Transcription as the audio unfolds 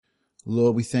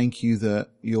Lord, we thank you that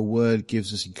your word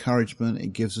gives us encouragement.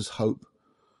 It gives us hope.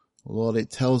 Lord, it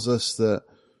tells us that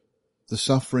the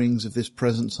sufferings of this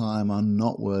present time are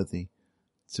not worthy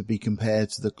to be compared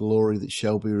to the glory that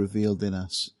shall be revealed in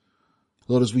us.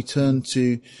 Lord, as we turn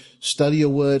to study your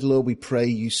word, Lord, we pray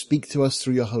you speak to us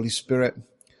through your Holy Spirit,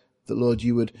 that, Lord,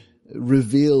 you would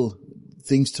reveal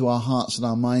things to our hearts and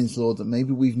our minds, Lord, that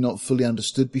maybe we've not fully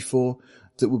understood before,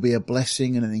 that will be a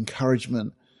blessing and an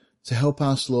encouragement to help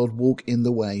us, Lord, walk in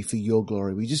the way for your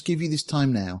glory. We just give you this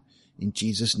time now in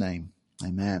Jesus' name.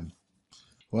 Amen.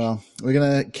 Well, we're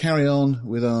going to carry on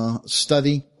with our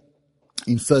study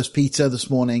in 1 Peter this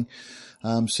morning.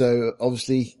 So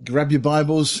obviously grab your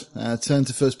Bibles, turn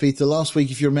to 1 Peter. Last week,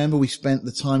 if you remember, we spent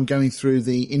the time going through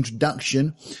the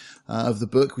introduction of the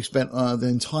book. We spent the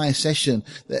entire session.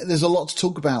 There's a lot to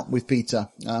talk about with Peter.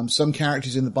 Some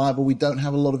characters in the Bible we don't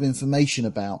have a lot of information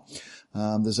about.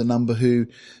 There's a number who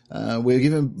we're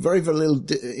given very, very little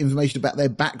information about their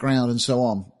background and so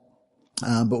on.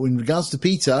 But in regards to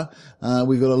Peter,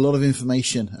 we've got a lot of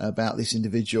information about this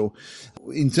individual.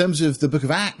 In terms of the book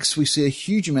of Acts, we see a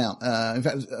huge amount. In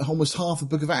fact, almost half the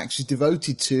book of Acts is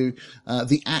devoted to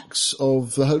the acts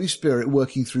of the Holy Spirit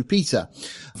working through Peter.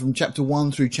 From chapter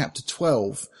 1 through chapter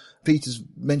 12, Peter's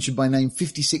mentioned by name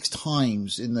 56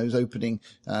 times in those opening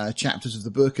chapters of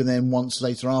the book, and then once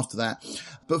later after that.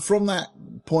 But from that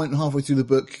point halfway through the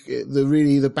book,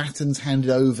 the baton's handed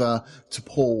over to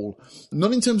Paul.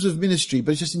 Not in terms of ministry,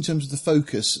 but just in terms of the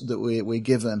focus that we're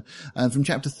given. And from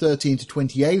chapter 13 to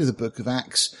 28 of the book of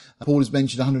Acts, Paul is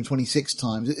mentioned 126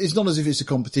 times. It's not as if it's a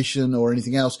competition or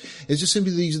anything else. It's just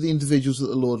simply these are the individuals that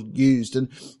the Lord used. And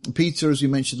Peter, as we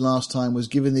mentioned last time, was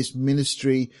given this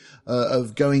ministry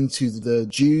of going to the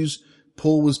Jews.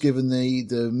 Paul was given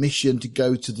the mission to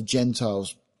go to the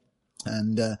Gentiles.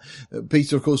 And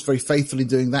Peter, of course, very faithful in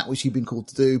doing that which he'd been called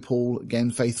to do. Paul,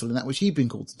 again, faithful in that which he'd been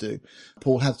called to do.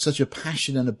 Paul had such a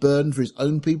passion and a burden for his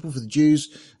own people, for the Jews,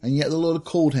 and yet the Lord had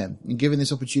called him and given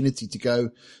this opportunity to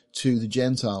go to the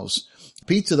Gentiles.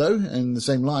 Peter, though, in the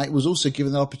same light, was also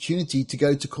given the opportunity to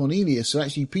go to Cornelius. So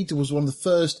actually, Peter was one of the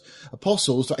first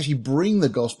apostles to actually bring the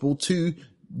gospel to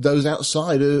those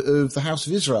outside of the house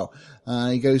of Israel.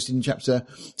 He goes in chapter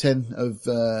 10 of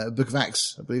book of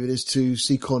Acts, I believe it is, to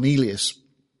see Cornelius.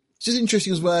 It's just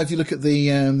interesting as well if you look at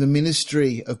the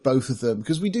ministry of both of them,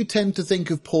 because we do tend to think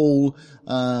of Paul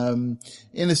in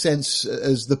a sense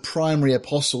as the primary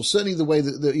apostle, certainly the way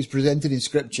that he's presented in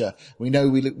Scripture. We know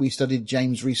we studied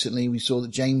James recently. We saw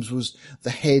that James was the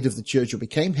head of the church, or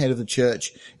became head of the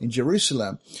church in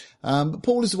Jerusalem. But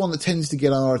Paul is the one that tends to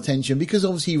get our attention because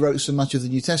obviously he wrote so much of the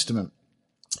New Testament.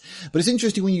 But it's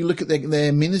interesting when you look at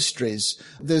their ministries,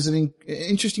 there's an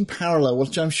interesting parallel,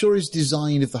 which I'm sure is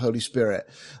designed of the Holy Spirit.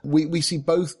 We see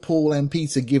both Paul and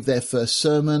Peter give their first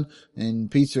sermon. In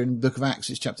Peter, in the book of Acts,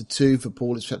 it's chapter 2. For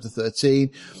Paul, it's chapter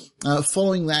 13.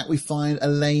 Following that, we find a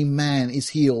lame man is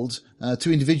healed,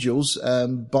 two individuals,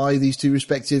 by these two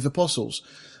respective apostles.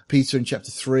 Peter in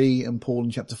chapter 3 and Paul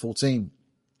in chapter 14.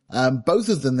 Both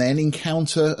of them then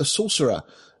encounter a sorcerer.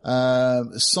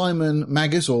 Simon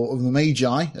Magus, or the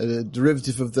Magi, a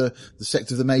derivative of the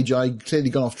sect of the Magi, clearly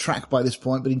gone off track by this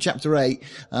point, but in chapter 8,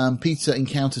 Peter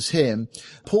encounters him.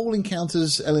 Paul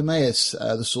encounters Elymas,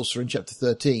 the sorcerer, in chapter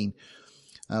 13.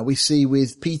 We see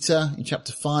with Peter, in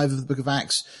chapter 5 of the book of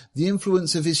Acts, the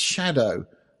influence of his shadow,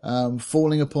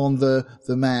 falling upon the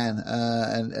man,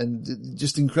 and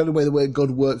just the incredible way the way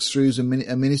God works through and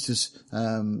ministers,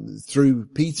 through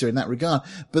Peter in that regard.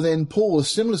 But then Paul, a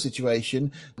similar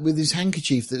situation with his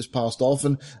handkerchief that's passed off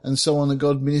and so on, and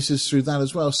God ministers through that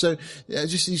as well. So,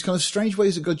 just these kind of strange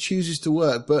ways that God chooses to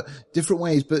work, but different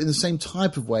ways, but in the same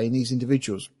type of way in these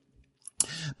individuals.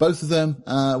 Both of them,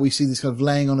 we see this kind of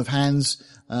laying on of hands,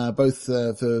 both,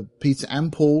 for Peter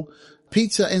and Paul.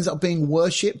 Peter ends up being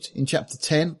worshipped in chapter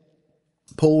 10.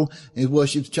 Paul is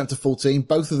worshipped in chapter 14.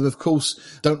 Both of them, of course,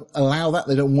 don't allow that.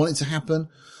 They don't want it to happen.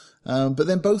 But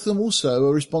then both of them also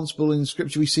are responsible in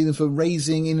Scripture. We see them for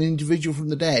raising an individual from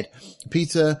the dead.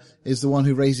 Peter is the one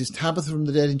who raises Tabitha from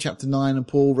the dead in chapter 9, and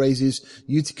Paul raises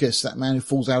Eutychus, that man who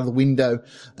falls out of the window,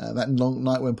 that long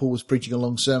night when Paul was preaching a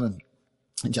long sermon.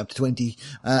 In chapter 20.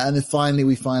 And then finally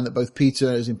we find that both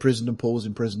Peter is imprisoned and Paul is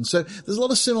in prison. So there's a lot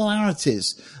of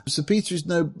similarities. So Peter is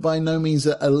by no means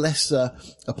a lesser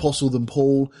apostle than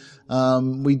Paul.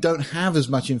 We don't have as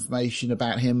much information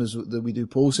about him as that we do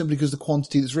Paul, simply because of the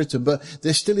quantity that's written, but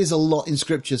there still is a lot in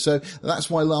Scripture. So that's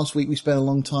why last week we spent a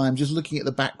long time just looking at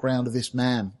the background of this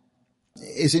man.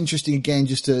 It's interesting again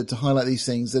just to highlight these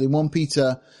things, that in 1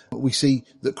 Peter we see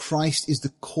that Christ is the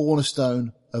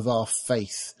cornerstone of our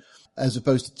faith. as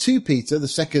opposed to 2 Peter, the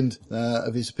second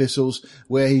of his epistles,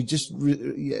 where he just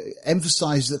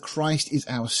emphasizes that Christ is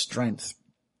our strength.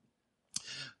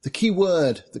 The key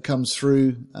word that comes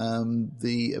through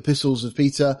the epistles of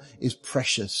Peter is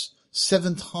precious.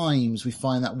 7 times we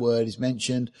find that word is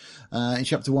mentioned. In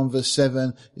chapter 1 verse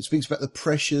 7, it speaks about the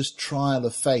precious trial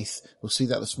of faith. We'll see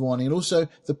that this morning. And also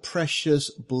the precious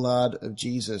blood of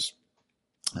Jesus.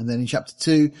 And then in chapter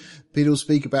 2, Peter will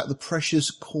speak about the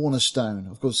precious cornerstone.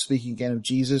 Of course, speaking again of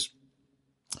Jesus.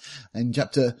 In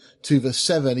chapter 2 verse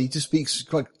 7, he just speaks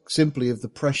quite simply of the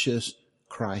precious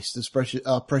Christ,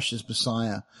 our precious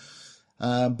Messiah.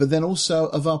 But then also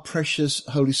of our precious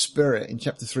Holy Spirit in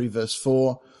chapter 3 verse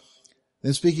 4.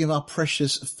 Then speaking of our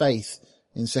precious faith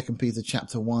in 2 Peter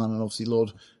chapter 1, and obviously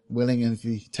Lord willing, and if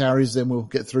he tarries, then we'll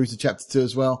get through to chapter 2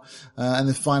 as well. And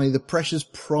then finally the precious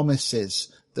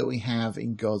promises that we have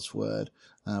in God's word,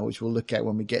 which we'll look at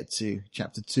when we get to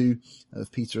chapter 2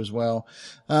 of Peter as well.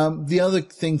 The other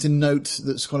thing to note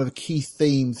that's kind of a key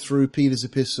theme through Peter's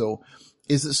epistle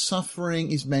is that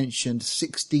suffering is mentioned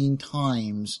 16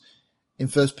 times in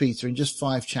 1 Peter in just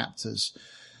 5 chapters.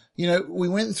 You know, we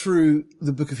went through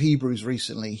the book of Hebrews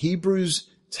recently. Hebrews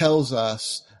tells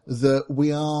us that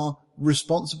we are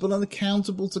responsible and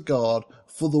accountable to God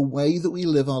for the way that we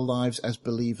live our lives as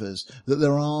believers, that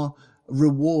there are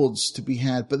rewards to be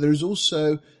had, but there is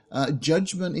also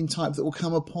judgment in type that will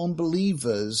come upon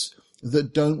believers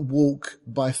that don't walk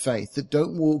by faith, that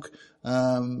don't walk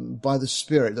by the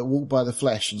Spirit, that walk by the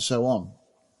flesh, and so on.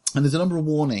 And there's a number of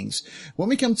warnings. When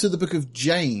we come to the book of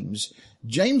James,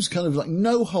 James kind of like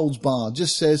no holds barred,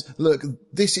 just says, look,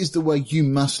 this is the way you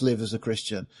must live as a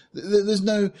Christian. There's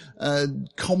no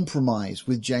compromise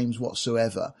with James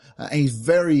whatsoever. And he's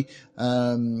very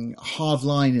hard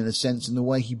line in a sense in the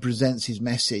way he presents his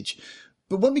message.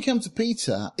 But when we come to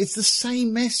Peter, it's the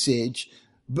same message,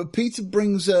 but Peter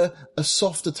brings a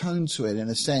softer tone to it in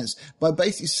a sense by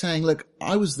basically saying, look,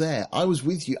 I was there. I was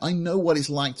with you. I know what it's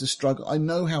like to struggle. I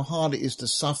know how hard it is to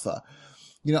suffer.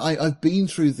 You know, I've been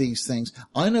through these things.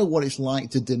 I know what it's like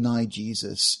to deny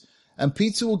Jesus. And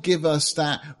Peter will give us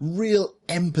that real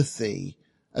empathy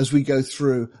as we go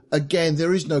through. Again,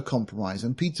 there is no compromise.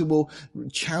 And Peter will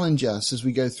challenge us as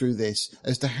we go through this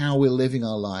as to how we're living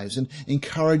our lives and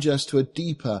encourage us to a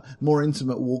deeper, more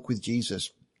intimate walk with Jesus.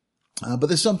 But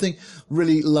there's something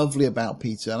really lovely about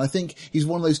Peter, and I think he's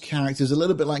one of those characters a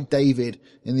little bit like David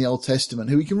in the Old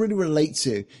Testament, who we can really relate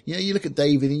to. You know, you look at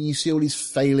David and you see all these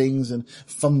failings and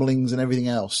fumblings and everything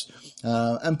else.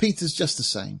 And Peter's just the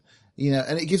same. You know,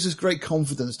 and it gives us great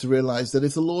confidence to realize that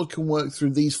if the Lord can work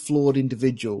through these flawed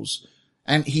individuals,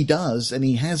 and he does, and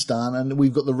he has done, and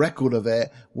we've got the record of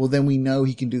it, well, then we know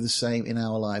he can do the same in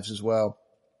our lives as well.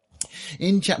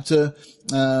 In chapter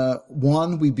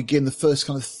 1, we begin the first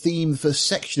kind of theme, the first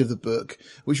section of the book,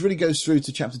 which really goes through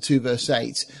to chapter 2, verse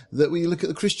 8, that we look at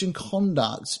the Christian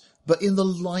conduct, but in the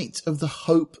light of the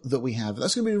hope that we have.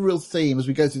 That's going to be a real theme as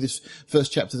we go through this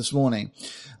first chapter this morning.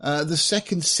 The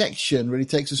second section really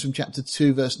takes us from chapter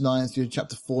 2, verse 9 through to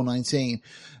chapter 4:19,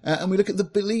 and we look at the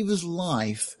believer's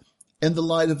life in the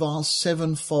light of our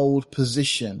sevenfold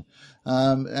position.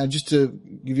 And just to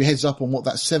give you a heads up on what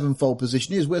that sevenfold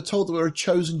position is, we're told that we're a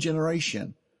chosen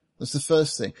generation. That's the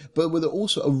first thing. But we're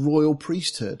also a royal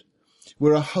priesthood.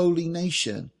 We're a holy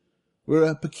nation. We're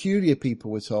a peculiar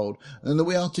people, we're told. And that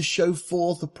we are to show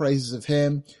forth the praises of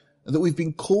him. And that we've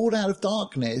been called out of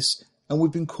darkness and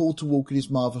we've been called to walk in his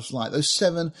marvelous light. Those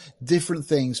 7 different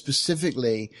things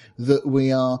specifically that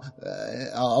we are,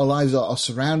 our lives are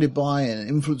surrounded by and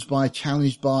influenced by,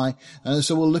 challenged by. And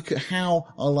so we'll look at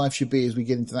how our life should be as we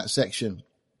get into that section.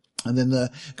 And then the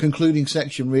concluding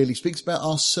section really speaks about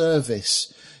our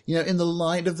service, you know, in the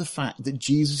light of the fact that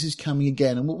Jesus is coming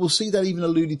again. And we'll see that even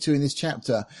alluded to in this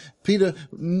chapter. Peter,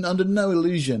 under no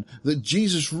illusion that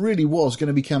Jesus really was going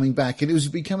to be coming back. And it was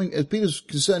becoming, as Peter's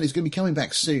concerned, it's going to be coming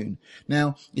back soon.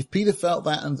 Now, if Peter felt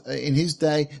that in his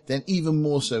day, then even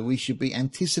more so, we should be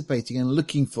anticipating and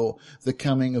looking for the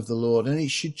coming of the Lord. And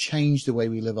it should change the way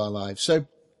we live our lives. So,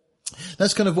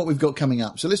 that's kind of what we've got coming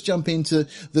up. So let's jump into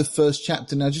the first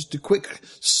chapter now. Just a quick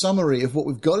summary of what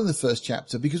we've got in the first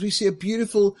chapter, because we see a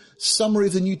beautiful summary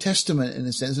of the New Testament in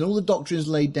a sense, and all the doctrines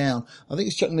laid down. I think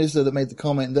it's Chuck Nisler that made the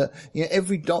comment that, you know,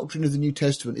 every doctrine of the New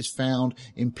Testament is found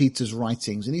in Peter's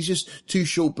writings, and he's just 2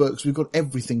 short books. We've got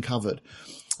everything covered.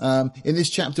 In this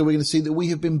chapter, we're going to see that we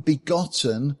have been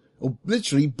begotten, or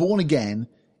literally born again,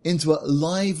 into a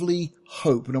lively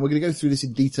hope. And we're going to go through this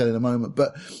in detail in a moment,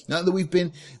 but now that we've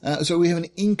been, so we have an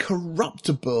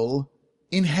incorruptible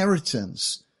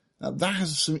inheritance. Now, that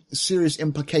has some serious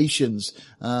implications,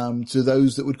 to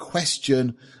those that would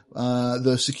question,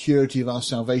 the security of our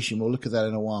salvation. We'll look at that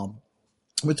in a while.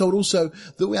 We're told also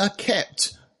that we are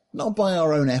kept not by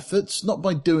our own efforts, not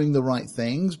by doing the right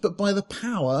things, but by the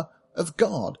power of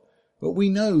God. But we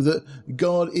know that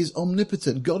God is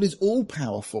omnipotent. God is all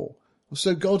powerful.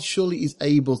 So God surely is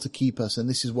able to keep us. And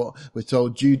this is what we're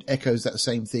told. Jude echoes that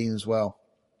same theme as well.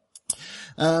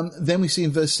 Then we see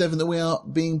in verse 7 that we are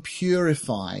being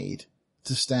purified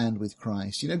to stand with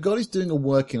Christ. God is doing a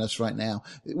work in us right now.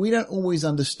 We don't always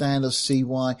understand or see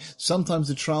why. Sometimes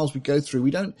the trials we go through,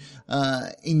 we don't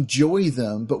enjoy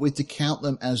them, but we're to count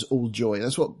them as all joy.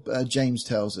 That's what James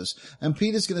tells us. And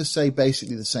Peter's going to say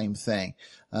basically the same thing,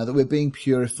 that we're being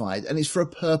purified. And it's for a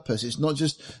purpose. It's not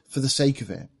just for the sake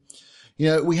of it.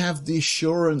 We have the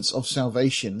assurance of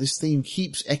salvation. This theme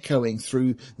keeps echoing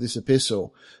through this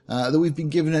epistle, that we've been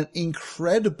given an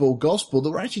incredible gospel that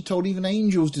we're actually told even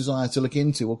angels desire to look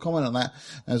into. We'll comment on that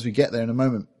as we get there in a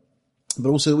moment. But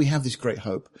also we have this great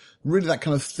hope. Really that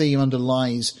kind of theme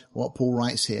underlies what Paul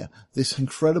writes here. This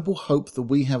incredible hope that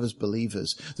we have as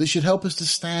believers that should help us to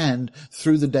stand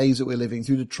through the days that we're living,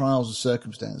 through the trials of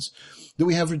circumstance. That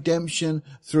we have redemption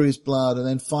through his blood, and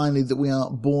then finally that we are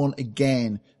born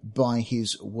again by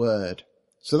his word.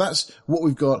 So that's what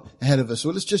we've got ahead of us. So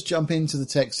let's just jump into the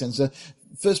text then. So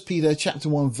 1 Peter chapter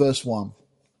 1 verse 1.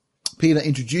 Peter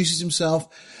introduces himself.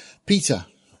 Peter.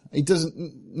 He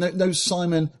doesn't, no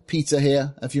Simon Peter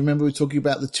here. If you remember, we were talking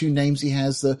about the two names he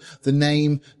has, the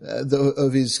name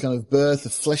of his kind of birth, the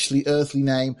fleshly, earthly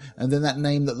name, and then that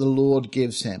name that the Lord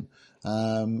gives him,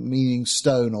 meaning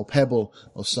stone or pebble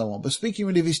or so on. But speaking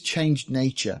really of his changed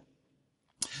nature,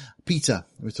 Peter,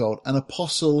 we're told, an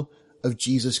apostle of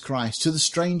Jesus Christ, to the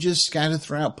strangers scattered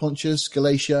throughout Pontus,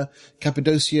 Galatia,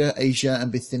 Cappadocia, Asia,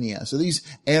 and Bithynia. So these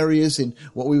areas in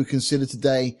what we would consider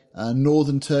today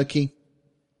northern Turkey.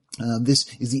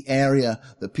 This is the area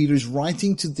that Peter is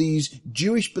writing to these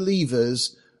Jewish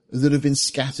believers that have been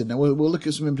scattered. Now, we'll look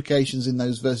at some implications in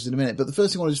those verses in a minute, but the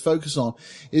first thing I want to focus on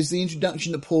is the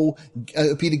introduction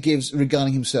that Peter gives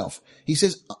regarding himself. He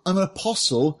says, I'm an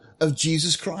apostle of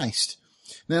Jesus Christ.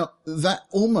 Now, that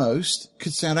almost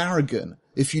could sound arrogant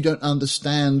if you don't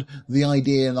understand the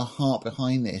idea and the heart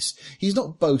behind this. He's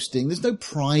not boasting. There's no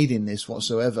pride in this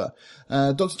whatsoever.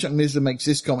 Dr. Chuck Missler makes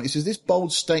this comment. He says, this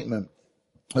bold statement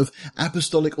of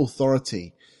apostolic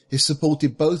authority is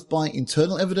supported both by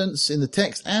internal evidence in the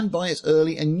text and by its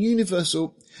early and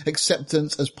universal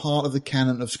acceptance as part of the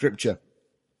canon of Scripture.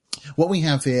 What we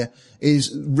have here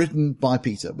is written by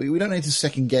Peter. We don't need to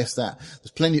second guess that.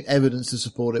 There's plenty of evidence to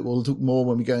support it. We'll talk more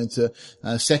when we go into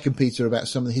 2 Peter about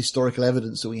some of the historical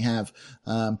evidence that we have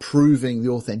proving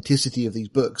the authenticity of these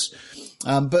books.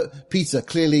 But Peter,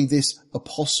 clearly this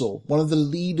apostle, one of the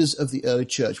leaders of the early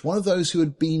church, one of those who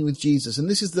had been with Jesus. And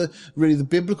this is really the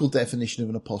biblical definition of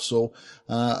an apostle.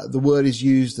 The word is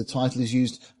used, the title is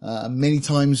used many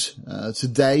times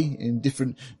today in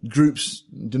different groups,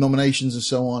 denominations and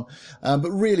so on. But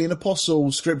really an apostle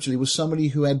scripturally was somebody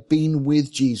who had been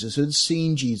with Jesus, who had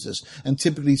seen Jesus, and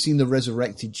typically seen the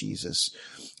resurrected Jesus.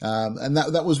 And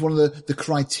that was one of the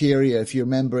criteria, if you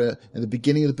remember, at the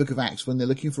beginning of the book of Acts, when they're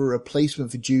looking for a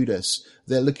replacement for Judas,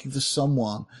 they're looking for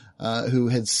someone who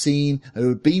had seen, who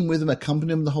had been with them,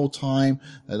 accompanied them the whole time,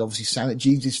 had obviously sat at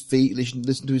Jesus' feet,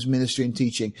 listened to his ministry and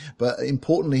teaching, but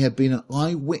importantly had been an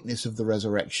eyewitness of the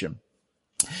resurrection.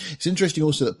 It's interesting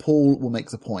also that Paul will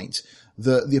make the point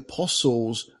that the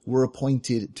apostles were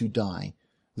appointed to die.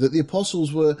 That the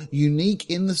apostles were unique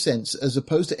in the sense, as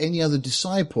opposed to any other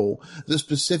disciple, that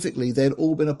specifically they had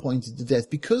all been appointed to death.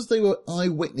 Because they were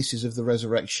eyewitnesses of the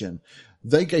resurrection,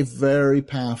 they gave very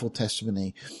powerful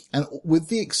testimony. And with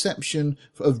the exception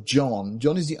of John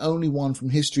is the only one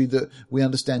from history that we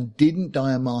understand didn't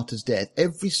die a martyr's death.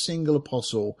 Every single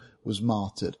apostle was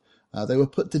martyred. They were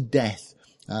put to death.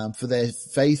 For their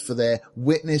faith, for their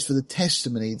witness, for the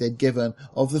testimony they'd given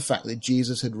of the fact that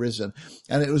Jesus had risen.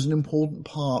 And it was an important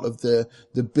part of the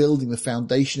building, the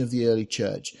foundation of the early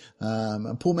church.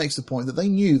 And Paul makes the point that they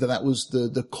knew that was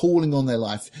the calling on their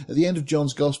life. At the end of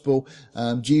John's gospel,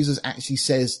 Jesus actually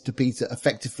says to Peter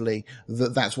effectively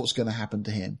that that's what's going to happen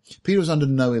to him. Peter was under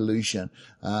no illusion.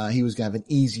 He was going to have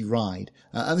an easy ride.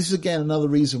 And this is again another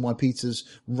reason why Peter's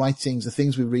writings, the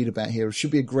things we read about here,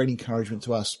 should be a great encouragement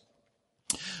to us.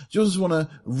 I just want to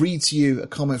read to you a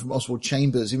comment from Oswald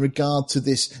Chambers in regard to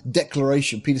this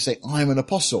declaration. Peter saying, I'm an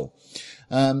apostle.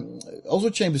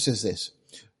 Oswald Chambers says this: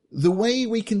 the way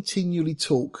we continually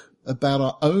talk about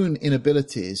our own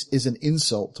inabilities is an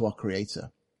insult to our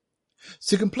Creator.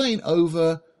 To complain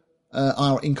over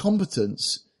our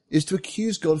incompetence is to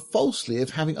accuse God falsely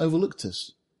of having overlooked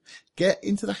us. Get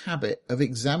into the habit of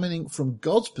examining from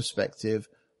God's perspective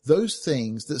those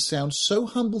things that sound so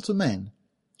humble to men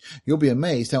You'll be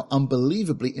amazed how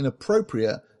unbelievably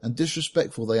inappropriate and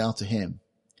disrespectful they are to him.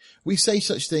 We say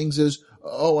such things as,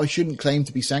 "Oh, I shouldn't claim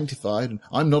to be sanctified, and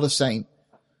I'm not a saint."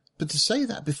 But to say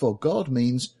that before God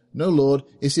means, "No, Lord,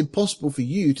 it's impossible for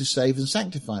you to save and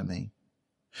sanctify me.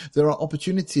 There are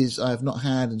opportunities I have not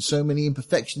had and so many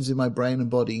imperfections in my brain and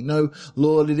body. No,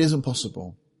 Lord, it isn't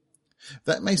possible."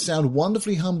 That may sound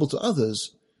wonderfully humble to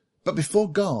others, but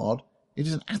before God, it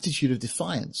is an attitude of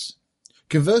defiance.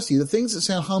 Conversely, the things that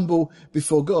sound humble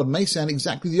before God may sound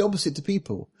exactly the opposite to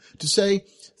people. To say,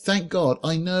 "Thank God,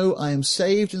 I know I am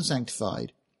saved and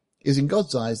sanctified," is in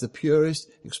God's eyes the purest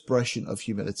expression of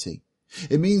humility.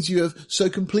 It means you have so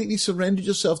completely surrendered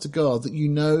yourself to God that you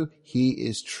know He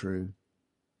is true.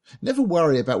 Never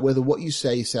worry about whether what you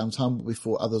say sounds humble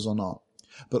before others or not,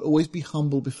 but always be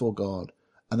humble before God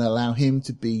and allow Him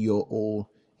to be your all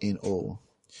in all.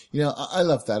 You know, I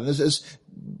love that. As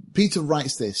Peter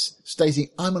writes this, stating,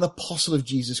 "I'm an apostle of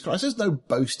Jesus Christ." There's no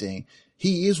boasting.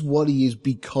 He is what he is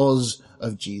because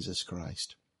of Jesus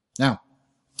Christ. Now,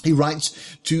 he writes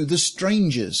to the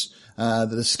strangers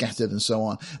that are scattered and so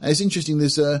on. And it's interesting,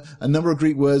 there's a number of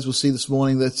Greek words we'll see this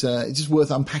morning that it's just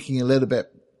worth unpacking a little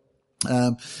bit.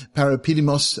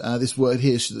 Paropidimos, this word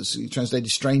here that's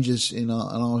translated strangers in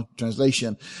our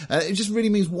translation. It just really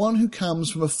means one who comes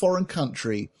from a foreign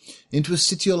country into a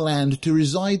city or land to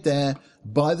reside there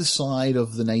by the side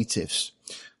of the natives.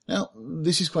 Now,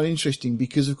 this is quite interesting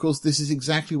because, of course, this is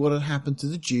exactly what had happened to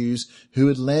the Jews who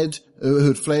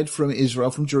had fled from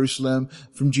Israel, from Jerusalem,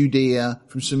 from Judea,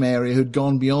 from Samaria, who had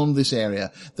gone beyond this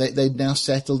area. They'd now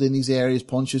settled in these areas,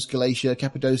 Pontus, Galatia,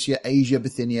 Cappadocia, Asia,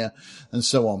 Bithynia, and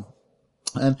so on.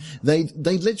 And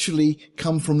they literally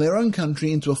come from their own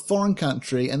country into a foreign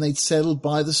country, and they'd settled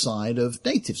by the side of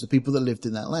natives, the people that lived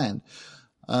in that land.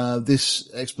 This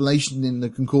explanation in the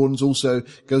concordance also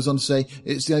goes on to say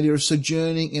it's the idea of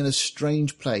sojourning in a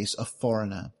strange place, a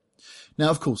foreigner. Now,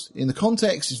 of course, in the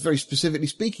context, it's very specifically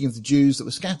speaking of the Jews that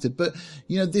were scattered, but,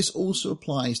 you know, this also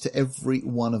applies to every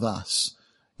one of us.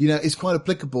 You know, it's quite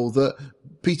applicable that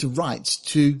Peter writes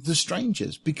to the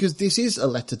strangers, because this is a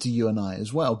letter to you and I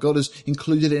as well. God has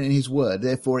included it in his word.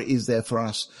 Therefore, it is there for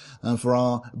us, for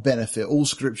our benefit. All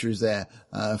scripture is there,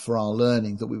 for our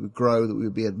learning, that we would grow, that we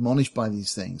would be admonished by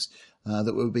these things,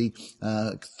 that we would be,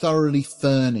 thoroughly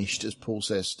furnished, as Paul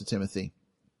says to Timothy.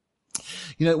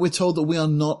 You know, we're told that we are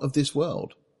not of this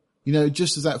world. You know,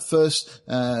 just as that first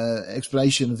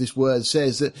explanation of this word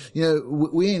says that, you know,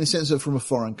 we in a sense are from a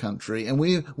foreign country, and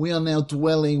we are now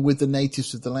dwelling with the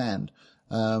natives of the land,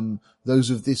 those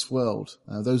of this world,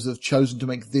 those that have chosen to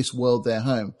make this world their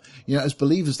home. You know, as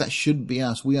believers, that shouldn't be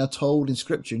us. We are told in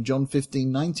Scripture, in John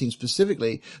 15:19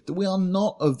 specifically, that we are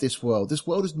not of this world. This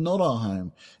world is not our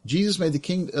home. Jesus made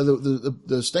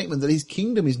the statement that his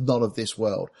kingdom is not of this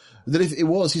world, that if it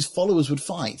was, his followers would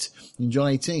fight in John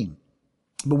 18.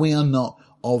 But we are not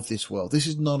of this world. This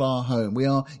is not our home. We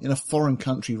are in a foreign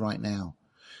country right now.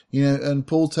 You know, and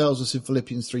Paul tells us in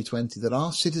Philippians 3:20 that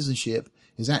our citizenship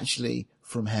is actually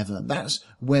from heaven. That's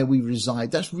where we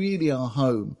reside. That's really our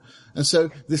home. And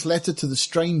so this letter to the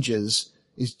strangers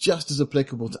is just as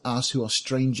applicable to us who are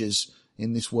strangers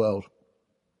in this world.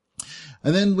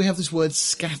 And then we have this word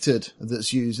scattered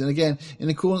that's used. And again, in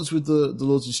accordance with the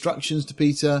Lord's instructions to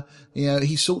Peter, you know,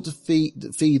 he sought to feed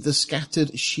the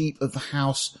scattered sheep of the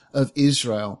house of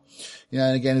Israel. You know,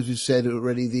 and again, as we've said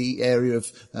already, the area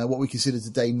of what we consider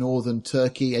today northern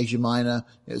Turkey, Asia Minor,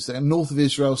 it's north of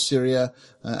Israel, Syria,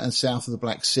 and south of the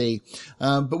Black Sea.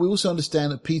 But we also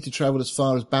understand that Peter traveled as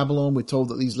far as Babylon. We're told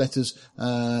that these letters,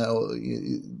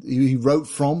 he wrote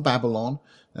from Babylon.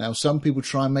 Now, some people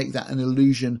try and make that an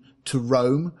allusion to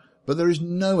Rome, but there is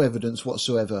no evidence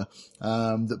whatsoever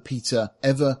that Peter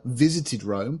ever visited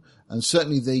Rome, and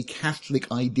certainly the Catholic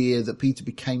idea that Peter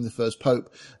became the first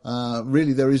pope,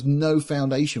 really there is no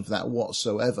foundation for that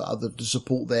whatsoever other than to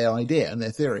support their idea and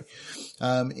their theory.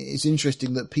 It's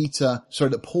interesting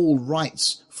that Paul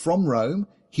writes from Rome.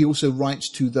 He also writes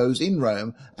to those in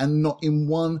Rome, and not in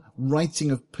one writing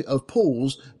of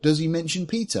Paul's does he mention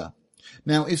Peter.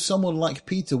 Now, if someone like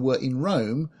Peter were in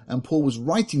Rome and Paul was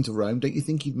writing to Rome, don't you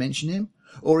think he'd mention him?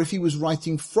 Or if he was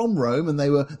writing from Rome and they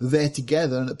were there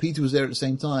together and that Peter was there at the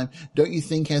same time, don't you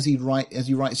think as he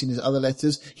writes in his other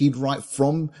letters, he'd write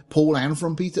from Paul and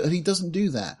from Peter? And he doesn't do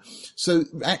that. So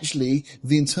actually,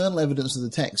 the internal evidence of the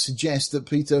text suggests that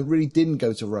Peter really didn't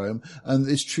go to Rome, and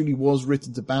this truly was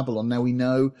written to Babylon. Now, we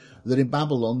know that in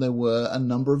Babylon there were a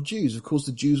number of Jews. Of course,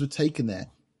 the Jews were taken there.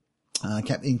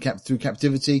 Through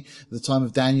captivity, the time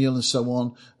of Daniel and so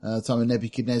on, the time of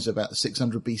Nebuchadnezzar, about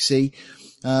 600 BC.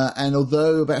 And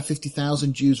although about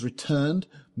 50,000 Jews returned,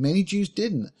 many Jews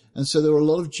didn't. And so there were a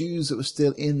lot of Jews that were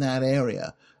still in that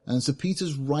area. And so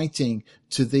Peter's writing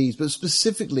to these, but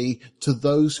specifically to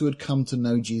those who had come to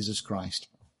know Jesus Christ.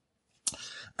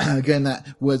 Again, that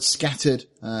word scattered,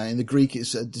 in the Greek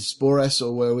it's diasporos,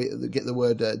 or where we get the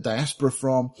word diaspora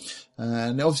from.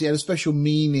 And obviously had a special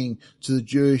meaning to the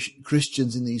Jewish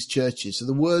Christians in these churches. So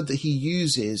the word that he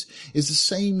uses is the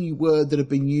same word that had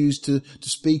been used to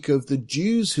speak of the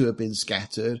Jews who have been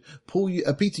scattered.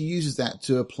 Peter uses that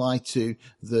to apply to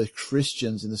the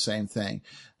Christians in the same thing.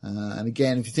 And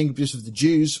again, if you think just of the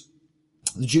Jews,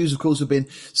 of course, have been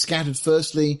scattered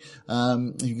firstly.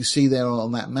 You can see there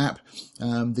on that map,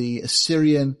 the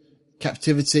Assyrian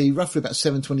captivity, roughly about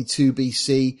 722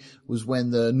 BC, was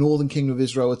when the northern kingdom of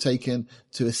Israel were taken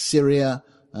to Assyria,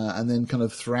 and then kind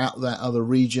of throughout that other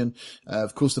region.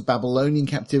 Of course, the Babylonian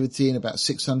captivity in about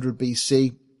 600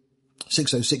 BC.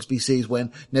 606 BC is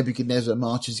when Nebuchadnezzar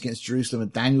marches against Jerusalem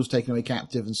and Daniel's taken away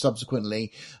captive, and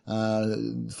subsequently,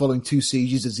 following two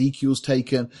sieges, Ezekiel's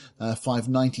taken,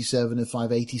 597 and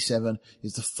 587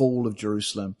 is the fall of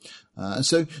Jerusalem. And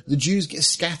so the Jews get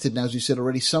scattered. Now, as we said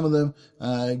already, some of them,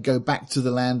 go back to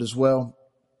the land as well.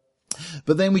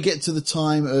 But then we get to the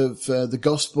time of, the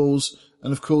Gospels,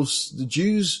 and of course the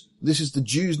Jews, this is the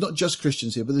Jews, not just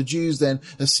Christians here, but the Jews then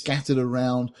are scattered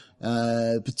around,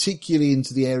 particularly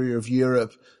into the area of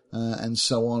Europe, and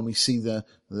so on. We see the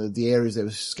areas they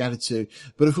were scattered to.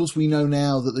 But of course we know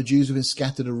now that the Jews have been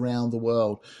scattered around the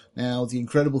world. Now, the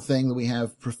incredible thing that we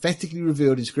have prophetically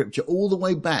revealed in scripture all the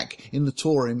way back in the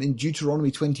Torah, in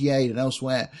Deuteronomy 28 and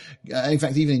elsewhere, in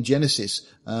fact, even in Genesis,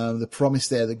 the promise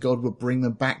there that God would bring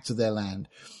them back to their land.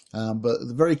 But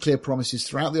the very clear promises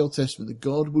throughout the Old Testament that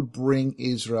God would bring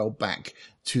Israel back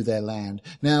to their land.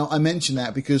 Now, I mention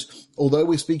that because although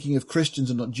we're speaking of Christians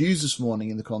and not Jews this morning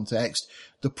in the context,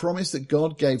 the promise that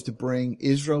God gave to bring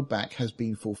Israel back has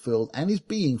been fulfilled and is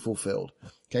being fulfilled.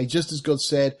 Okay, just as God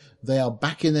said, they are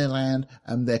back in their land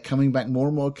and they're coming back, more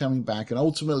and more coming back. And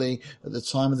ultimately, at the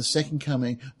time of the second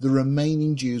coming, the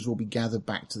remaining Jews will be gathered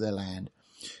back to their land.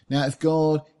 Now, if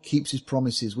God keeps his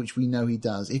promises, which we know he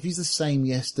does, if he's the same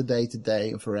yesterday, today,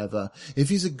 and forever, if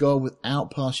he's a God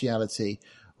without partiality,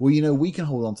 well, you know, we can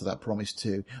hold on to that promise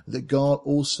too, that God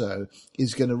also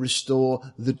is going to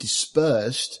restore the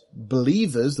dispersed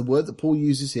believers. The word that Paul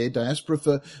uses here, diaspora,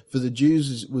 for the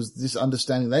Jews was this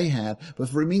understanding they had, but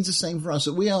it means the same for us,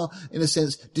 that we are, in a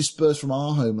sense, dispersed from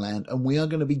our homeland, and we are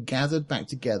going to be gathered back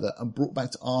together and brought back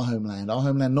to our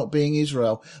homeland not being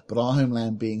Israel, but our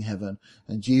homeland being heaven.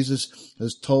 And Jesus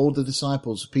has told the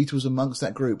disciples, Peter was amongst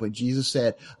that group, where Jesus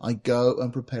said, I go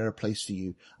and prepare a place for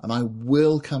you, and I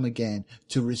will come again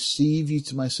to receive you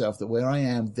to myself, that where I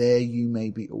am, there you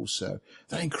may be also.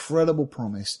 That incredible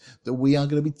promise that we are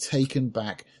going to be taken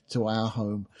back to our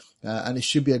home. And it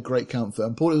should be a great comfort.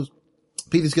 And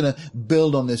Peter's going to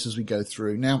build on this as we go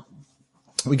through. Now,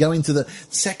 we go into the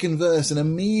second verse and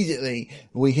immediately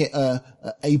we hit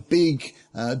a big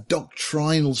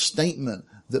doctrinal statement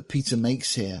that Peter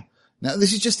makes here. Now,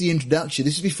 this is just the introduction.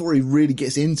 This is before he really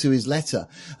gets into his letter.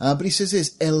 But he says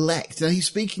this, elect. Now, he's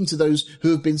speaking to those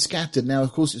who have been scattered. Now,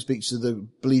 of course, it speaks to the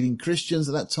believing Christians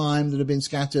at that time that have been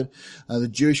scattered, the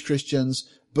Jewish Christians,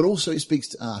 but also it speaks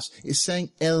to us. It's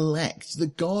saying elect,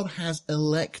 that God has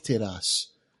elected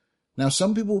us. Now,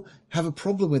 some people have a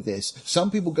problem with this.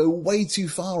 Some people go way too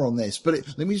far on this. But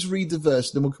let me just read the verse,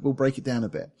 then we'll break it down a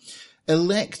bit.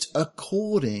 Elect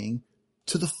according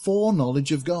to the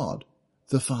foreknowledge of God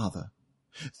the Father,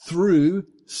 through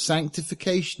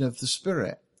sanctification of the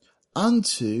Spirit,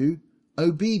 unto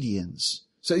obedience.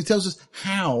 So he tells us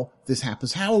how this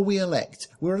happens. How are we elect?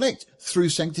 We're elect through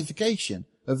sanctification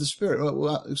of the Spirit.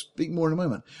 We'll speak more in a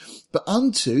moment. But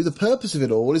unto, the purpose of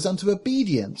it all is unto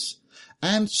obedience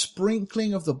and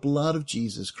sprinkling of the blood of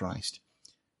Jesus Christ.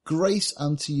 Grace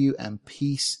unto you and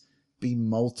peace be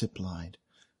multiplied.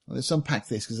 Well, let's unpack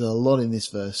this because there's a lot in this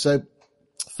verse. So,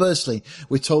 firstly,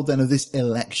 we're told then of this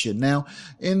election. Now,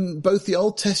 in both the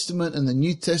Old Testament and the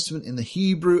New Testament, in the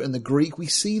Hebrew and the Greek, we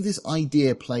see this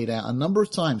idea played out a number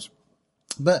of times.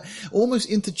 But almost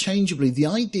interchangeably, the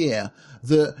idea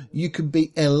that you can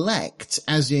be elect,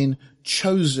 as in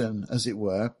chosen, as it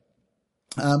were,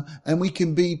 and we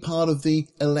can be part of the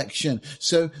election.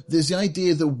 So there's the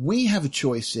idea that we have a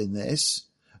choice in this,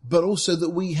 but also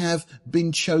that we have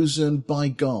been chosen by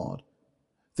God.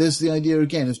 There's the idea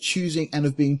again of choosing and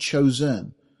of being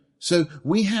chosen. So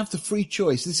we have the free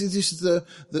choice. This is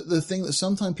the thing that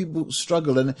sometimes people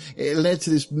struggle, and it led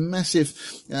to this massive,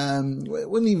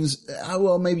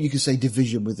 maybe you could say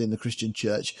division within the Christian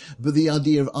church, but the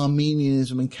idea of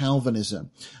Arminianism and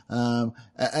Calvinism, and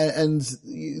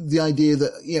the idea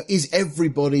that, you know, is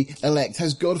everybody elect?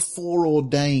 Has God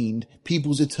foreordained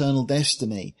people's eternal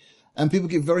destiny? And people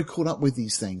get very caught up with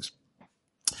these things.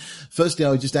 Firstly, I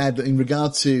would just add that in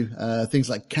regard to things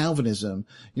like Calvinism,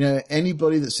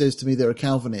 anybody that says to me they're a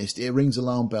Calvinist, it rings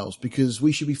alarm bells, because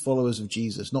we should be followers of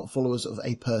Jesus, not followers of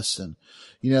a person.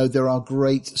 There are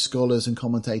great scholars and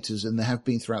commentators, and there have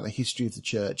been throughout the history of the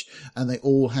church, and they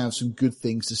all have some good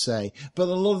things to say. But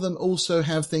a lot of them also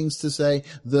have things to say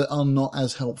that are not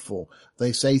as helpful.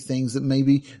 They say things that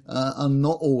maybe are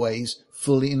not always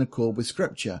fully in accord with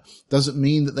Scripture. Doesn't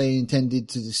mean that they intended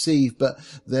to deceive, but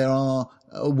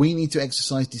we need to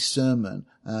exercise discernment,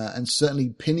 and certainly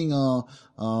pinning our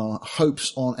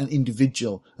hopes on an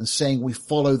individual and saying we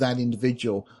follow that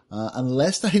individual,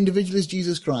 unless that individual is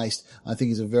Jesus Christ, I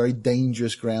think is a very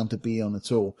dangerous ground to be on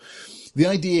at all. The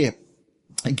idea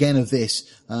again of this,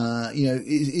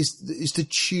 is to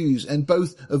choose, and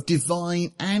both of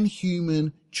divine and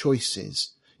human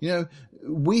choices.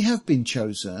 We have been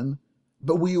chosen,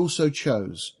 but we also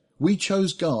chose. We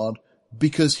chose God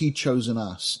because He'd chosen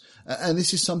us. And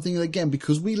this is something that, again,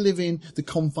 because we live in the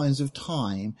confines of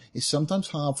time, it's sometimes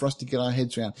hard for us to get our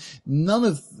heads around. None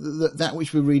of that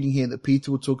which we're reading here that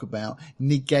Peter will talk about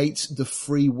negates the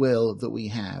free will that we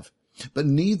have. But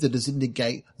neither does it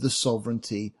negate the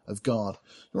sovereignty of God.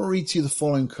 I want to read to you the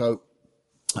following quote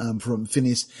from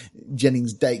Phineas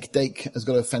Jennings Dake. Dake has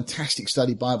got a fantastic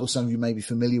study Bible, some of you may be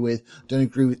familiar with. Don't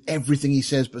agree with everything he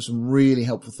says, but some really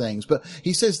helpful things. But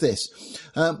he says this,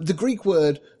 the Greek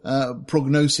word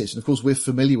prognosis, and of course we're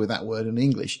familiar with that word in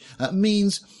English,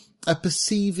 means a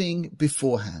perceiving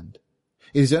beforehand.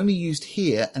 It is only used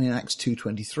here and in Acts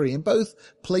 2:23. In both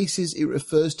places it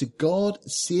refers to God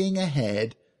seeing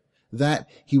ahead that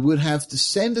He would have to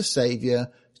send a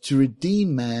Saviour to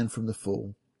redeem man from the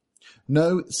fall.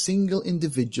 No single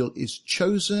individual is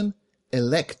chosen,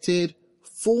 elected,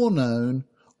 foreknown,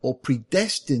 or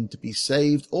predestined to be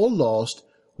saved or lost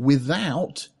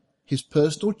without his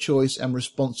personal choice and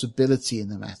responsibility in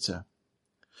the matter.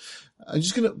 I'm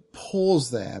just going to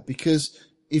pause there, because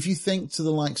if you think to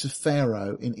the likes of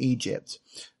Pharaoh in Egypt,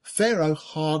 Pharaoh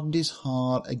hardened his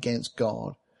heart against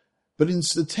God. But in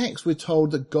the text we're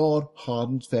told that God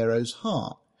hardened Pharaoh's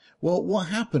heart. Well, what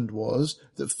happened was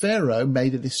that Pharaoh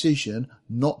made a decision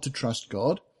not to trust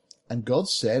God, and God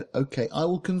said, okay, I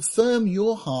will confirm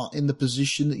your heart in the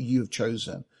position that you have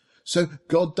chosen. So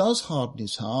God does harden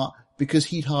his heart because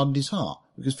he'd hardened his heart,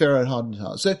 because Pharaoh had hardened his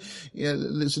heart. So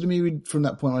let me read from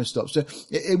that point where I stopped. So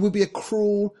it would be a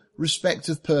cruel respect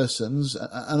of persons,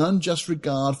 an unjust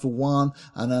regard for one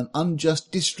and an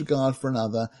unjust disregard for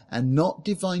another, and not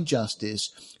divine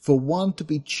justice for one to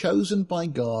be chosen by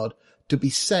God to be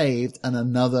saved and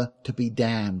another to be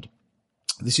damned.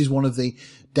 This is one of the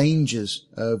dangers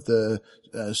of the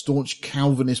staunch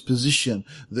Calvinist position,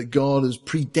 that God has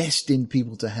predestined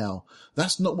people to hell.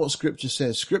 That's not what Scripture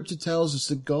says. Scripture tells us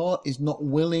that God is not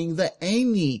willing that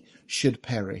any should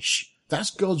perish.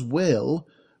 That's God's will.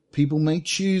 People may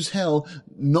choose hell,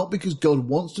 not because God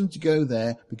wants them to go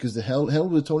there, because the hell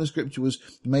we're told in Scripture was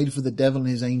made for the devil and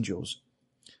his angels.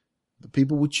 But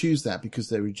people will choose that because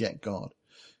they reject God.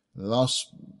 The last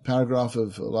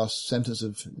sentence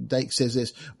of Dake says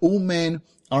this: all men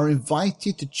are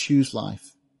invited to choose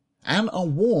life and are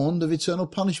warned of eternal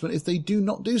punishment if they do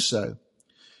not do so.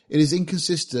 It is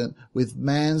inconsistent with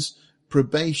man's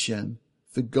probation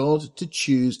for God to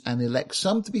choose and elect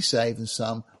some to be saved and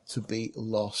some to be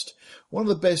lost. One of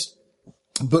the best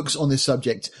books on this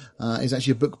subject is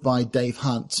actually a book by Dave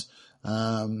Hunt,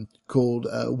 called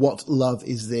What Love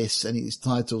Is This? And it's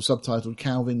subtitled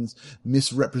Calvin's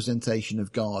Misrepresentation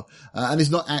of God. And it's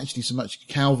not actually so much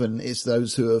Calvin, it's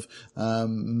those who have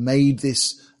made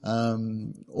this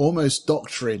almost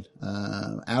doctrine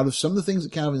out of some of the things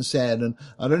that Calvin said. And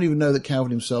I don't even know that Calvin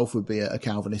himself would be a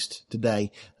Calvinist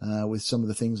today with some of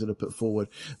the things that are put forward.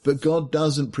 But God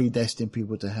doesn't predestine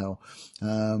people to hell.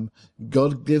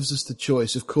 God gives us the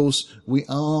choice. Of course, we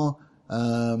are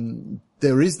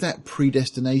there is that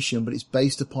predestination, but it's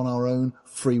based upon our own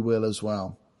free will as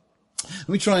well. Let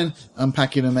me try and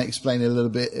unpack it and explain it a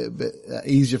little bit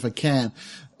easier if I can.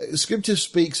 Scripture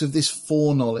speaks of this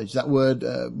foreknowledge, that word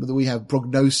that we have,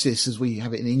 prognosis, as we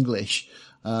have it in English.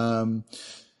 But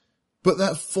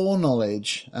that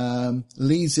foreknowledge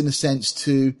leads, in a sense,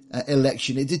 to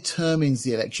election. It determines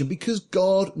the election. Because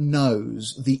God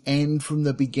knows the end from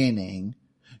the beginning,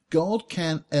 God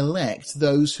can elect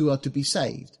those who are to be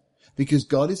saved. Because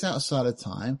God is outside of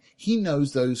time, he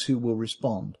knows those who will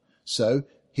respond. So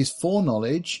his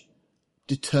foreknowledge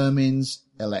determines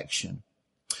election.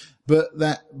 But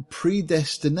that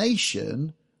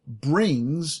predestination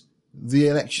brings the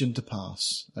election to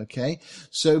pass. Okay?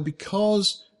 So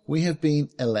because we have been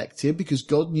elected, because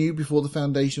God knew before the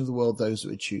foundation of the world those that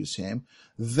would choose him,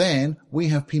 then we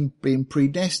have been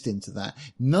predestined to that.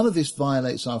 None of this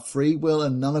violates our free will,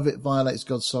 and none of it violates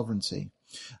God's sovereignty.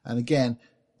 And again,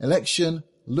 election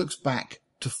looks back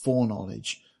to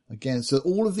foreknowledge. Again, so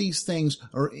all of these things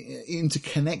are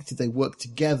interconnected. They work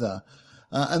together.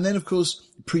 And then, of course,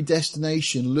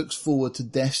 predestination looks forward to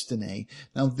destiny.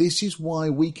 Now, this is why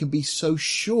we can be so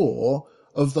sure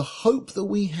of the hope that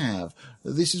we have.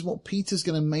 This is what Peter's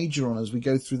going to major on as we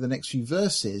go through the next few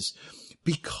verses,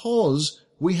 because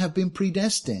we have been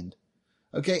predestined.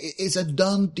 Okay, it's a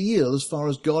done deal as far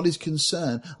as God is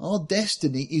concerned. Our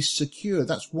destiny is secure.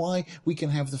 That's why we can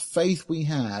have the faith we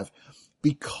have,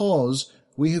 because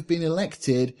we have been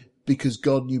elected, because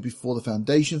God knew before the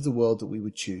foundation of the world that we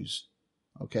would choose.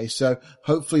 Okay, so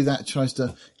hopefully that tries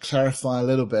to clarify a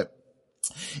little bit.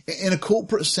 In a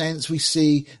corporate sense, we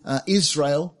see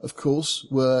Israel, of course,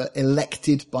 were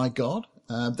elected by God.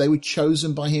 They were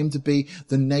chosen by him to be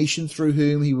the nation through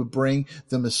whom he would bring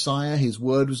the Messiah. His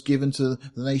word was given to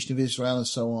the nation of Israel and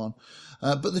so on.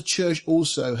 But the church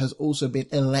has also been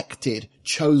elected,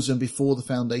 chosen before the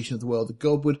foundation of the world, that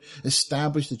God would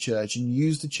establish the church and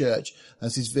use the church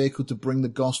as his vehicle to bring the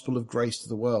gospel of grace to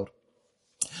the world.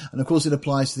 And of course it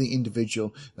applies to the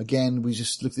individual. Again, we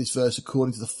just look at this verse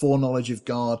according to the foreknowledge of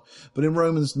God. But in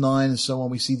Romans 9 and so on,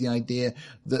 we see the idea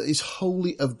that it's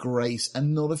wholly of grace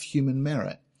and not of human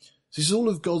merit. So it's all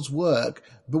of God's work,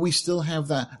 but we still have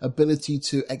that ability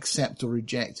to accept or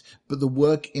reject. But the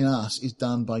work in us is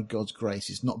done by God's grace.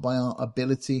 It's not by our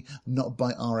ability, not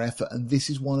by our effort. And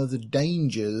this is one of the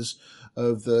dangers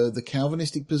of the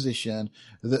Calvinistic position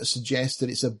that suggests that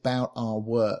it's about our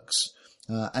works.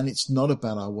 And it's not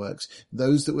about our works.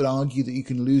 Those that would argue that you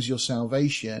can lose your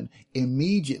salvation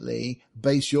immediately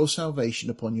base your salvation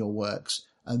upon your works.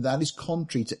 And that is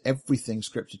contrary to everything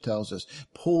Scripture tells us.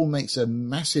 Paul makes a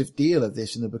massive deal of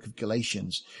this in the book of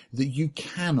Galatians, that you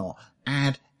cannot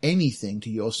add anything to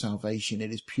your salvation.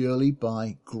 It is purely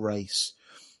by grace.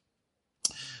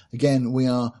 Again, we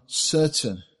are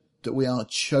certain that we are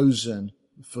chosen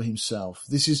for himself.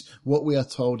 This is what we are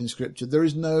told in Scripture. There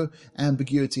is no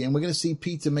ambiguity, and we're going to see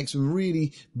Peter make some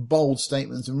really bold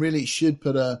statements, and really it should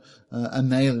put a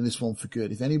nail in this one for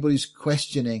good. If anybody's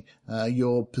questioning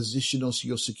your position or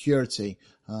your security,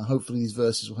 hopefully these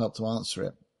verses will help to answer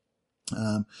it.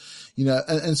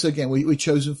 And so again, we're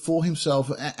chosen for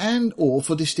himself and or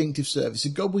for distinctive service.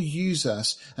 And God will use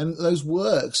us, and those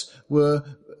works were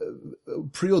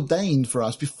preordained for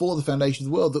us before the foundation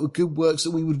of the world, that were good works that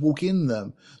we would walk in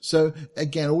them. So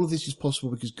again, all of this is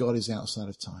possible because God is outside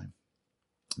of time.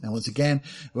 Now, once again,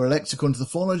 we're elected according to the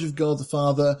foreknowledge of God the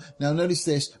Father. Now, notice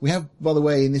this. We have, by the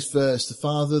way, in this verse, the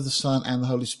Father, the Son, and the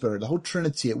Holy Spirit, the whole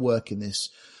Trinity at work in this.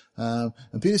 And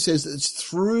Peter says that it's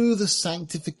through the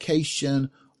sanctification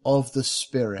of the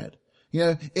Spirit.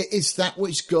 It's that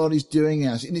which God is doing in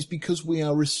us, and it's because we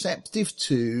are receptive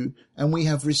to and we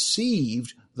have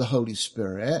received the Holy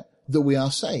Spirit that we are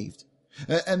saved.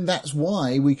 And that's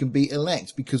why we can be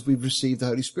elect, because we've received the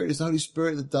Holy Spirit. It's the Holy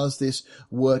Spirit that does this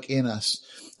work in us,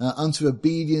 unto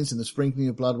obedience and the sprinkling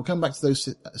of blood. We'll come back to those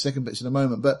second bits in a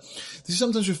moment, but this is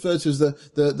sometimes referred to as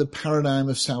the paradigm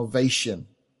of salvation.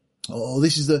 Oh,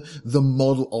 this is the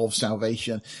model of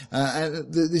salvation.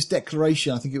 And this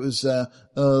declaration, I think it was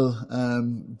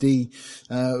Earl D.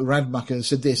 Radmacher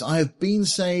said this: I have been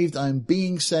saved, I am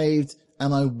being saved,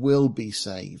 and I will be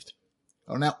saved.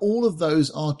 Oh, now, all of those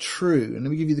are true, and let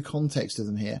me give you the context of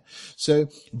them here. So,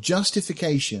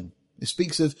 justification, it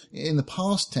speaks of, in the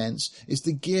past tense, is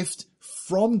the gift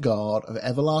from God of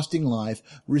everlasting life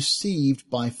received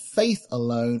by faith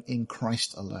alone in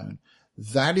Christ alone.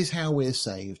 That is how we're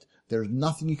saved. There is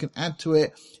nothing you can add to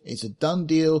it. It's a done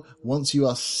deal. Once you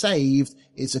are saved,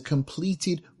 it's a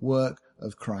completed work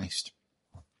of Christ.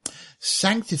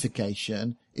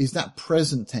 Sanctification is that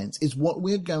present tense. It's what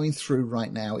we're going through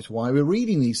right now. It's why we're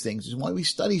reading these things. It's why we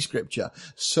study Scripture,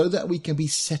 so that we can be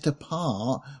set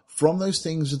apart from those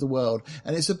things of the world.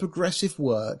 And it's a progressive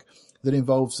work that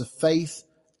involves the faith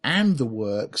and the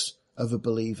works of a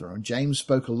believer. And James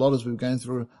spoke a lot as we were going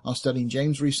through our study in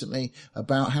James recently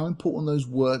about how important those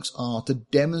works are to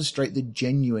demonstrate the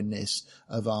genuineness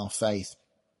of our faith.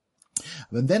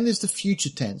 And then there's the future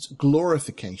tense,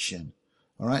 glorification.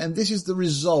 All right. And this is the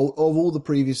result of all the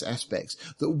previous aspects,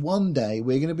 that one day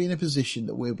we're going to be in a position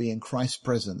that we'll be in Christ's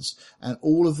presence, and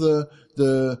all of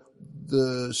the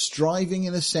striving,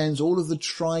 in a sense, all of the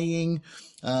trying,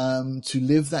 to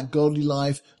live that godly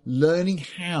life, learning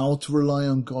how to rely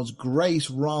on God's grace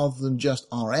rather than just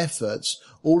our efforts,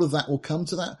 all of that will come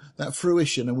to that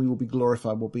fruition, and we will be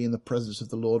glorified. We'll be in the presence of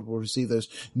the Lord. We'll receive those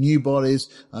new bodies.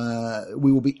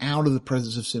 We will be out of the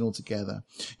presence of sin altogether.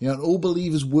 And all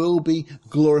believers will be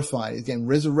glorified. Again,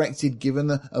 resurrected,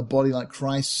 given a body like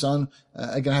Christ's Son,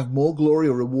 are going to have more glory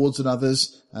or rewards than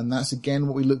others. And that's again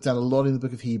what we looked at a lot in the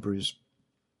book of Hebrews.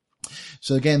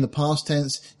 So again, the past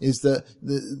tense is that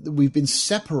we've been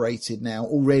separated now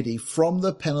already from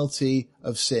the penalty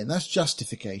of sin. That's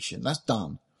justification. That's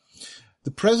done.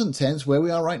 The present tense, where we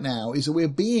are right now, is that we're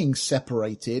being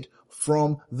separated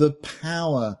from the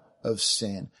power of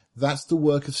sin. That's the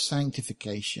work of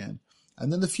sanctification.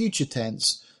 And then the future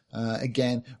tense,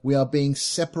 again, we are being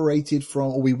separated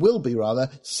from, or we will be rather,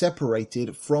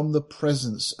 separated from the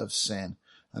presence of sin.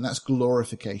 And that's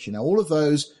glorification. Now, all of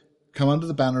those come under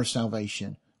the banner of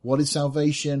salvation. What is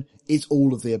salvation? It's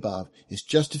all of the above. It's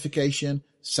justification,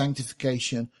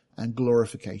 sanctification, and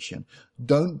glorification.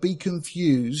 Don't be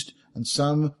confused, and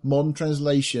some modern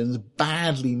translations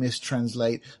badly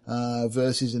mistranslate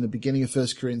verses in the beginning of 1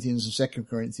 Corinthians and 2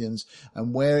 Corinthians,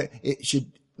 and where it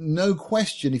should, no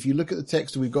question, if you look at the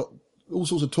text, and we've got all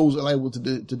sorts of tools that are able to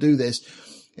do this,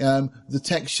 the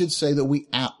text should say that we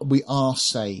are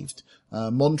saved.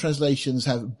 Modern translations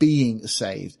have being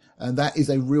saved, and that is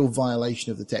a real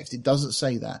violation of the text. It doesn't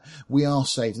say that. We are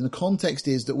saved. And the context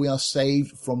is that we are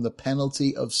saved from the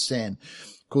penalty of sin.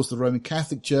 Of course, the Roman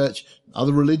Catholic Church,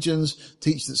 other religions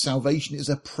teach that salvation is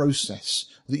a process,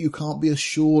 that you can't be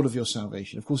assured of your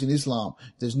salvation. Of course, in Islam,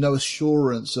 there's no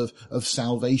assurance of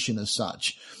salvation as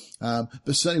such. But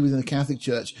certainly within the Catholic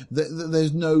Church,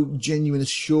 there's no genuine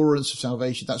assurance of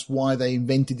salvation. That's why they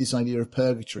invented this idea of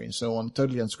purgatory and so on.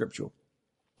 Totally unscriptural.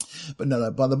 But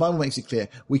but the Bible makes it clear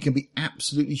we can be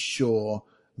absolutely sure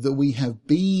that we have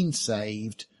been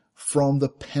saved from the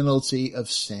penalty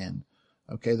of sin.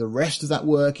 Okay, the rest of that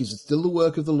work is still the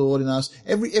work of the Lord in us.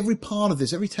 Every part of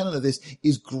this, every tenet of this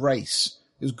is grace.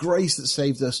 It was grace that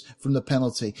saved us from the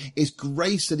penalty. It's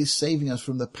grace that is saving us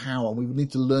from the power. We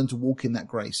need to learn to walk in that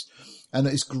grace. And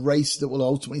it's grace that will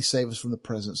ultimately save us from the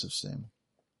presence of sin.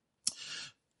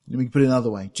 Let me put it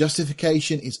another way.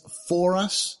 Justification is for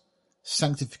us.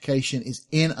 Sanctification is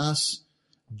in us.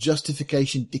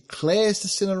 Justification declares the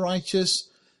sinner righteous.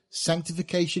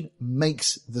 Sanctification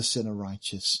makes the sinner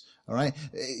righteous. All right.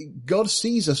 God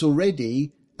sees us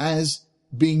already as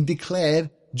being declared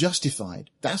justified.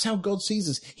 That's how God sees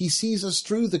us. He sees us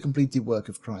through the completed work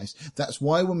of Christ. That's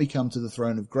why when we come to the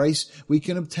throne of grace, we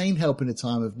can obtain help in a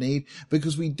time of need,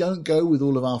 because we don't go with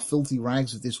all of our filthy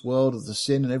rags of this world, of the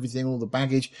sin and everything, all the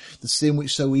baggage, the sin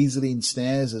which so easily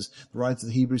ensnares, as the writer of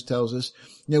the Hebrews tells us.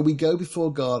 We go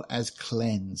before God as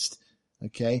cleansed.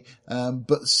 Okay.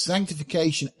 But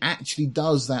sanctification actually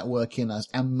does that work in us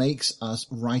and makes us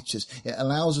righteous. It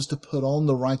allows us to put on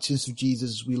the righteousness of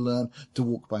Jesus as we learn to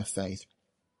walk by faith.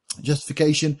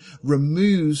 Justification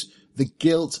removes the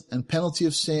guilt and penalty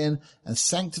of sin, and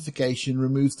sanctification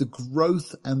removes the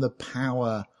growth and the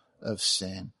power of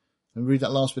sin. Let me read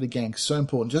that last bit again, 'cause it's so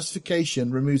important.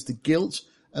 Justification removes the guilt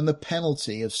and the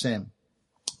penalty of sin,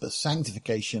 but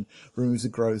sanctification removes the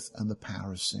growth and the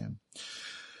power of sin.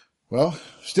 Well,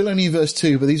 still only in verse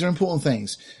 2, but these are important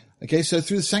things. Okay, so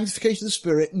through the sanctification of the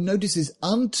Spirit, notice is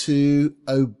unto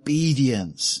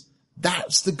obedience.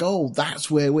 That's the goal. That's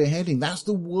where we're heading. That's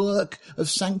the work of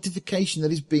sanctification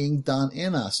that is being done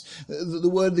in us. The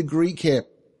word, the Greek here,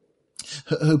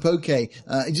 hopoke,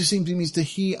 it just simply means to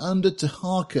hear, under, to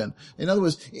hearken. In other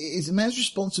words, it's a man's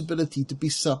responsibility to be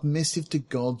submissive to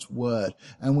God's word,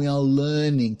 and we are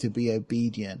learning to be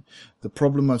obedient. The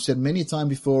problem I've said many times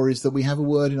before is that we have a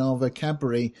word in our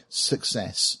vocabulary,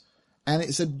 success. And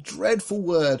it's a dreadful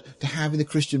word to have in the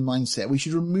Christian mindset. We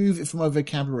should remove it from our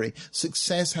vocabulary.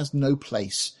 Success has no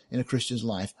place in a Christian's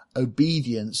life.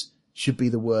 Obedience should be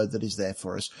the word that is there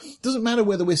for us. It doesn't matter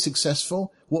whether we're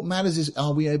successful. What matters is,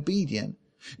 are we obedient?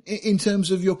 In terms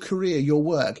of your career, your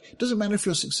work, it doesn't matter if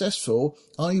you're successful.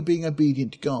 Are you being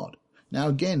obedient to God? Now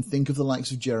again, think of the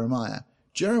likes of Jeremiah.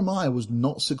 Jeremiah was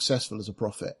not successful as a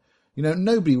prophet.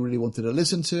 Nobody really wanted to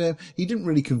listen to him. He didn't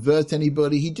really convert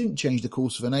anybody. He didn't change the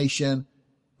course of a nation,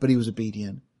 but he was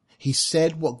obedient. He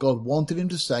said what God wanted him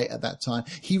to say at that time.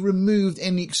 He removed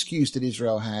any excuse that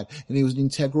Israel had, and he was an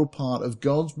integral part of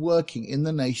God's working in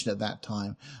the nation at that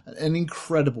time. An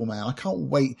incredible man. I can't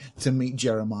wait to meet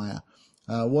Jeremiah.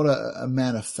 What a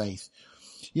man of faith.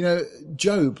 You know,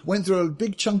 Job went through a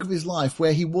big chunk of his life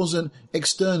where he wasn't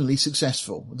externally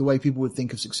successful, the way people would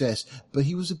think of success, but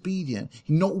he was obedient.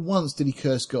 Not once did he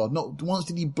curse God. Not once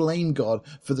did he blame God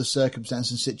for the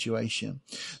circumstance and situation.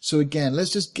 So again,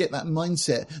 let's just get that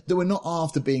mindset that we're not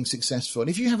after being successful. And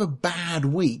if you have a bad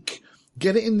week,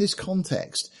 get it in this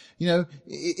context. You know,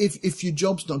 if your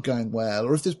job's not going well,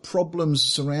 or if there's problems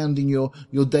surrounding your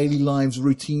daily lives,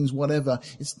 routines, whatever,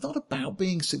 it's not about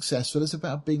being successful. It's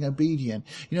about being obedient.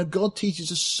 You know, God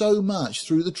teaches us so much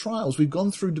through the trials. We've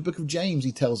gone through the book of James.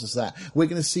 He tells us that. We're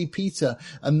going to see Peter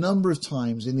a number of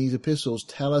times in these epistles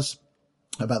tell us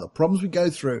about the problems we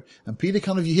go through. And Peter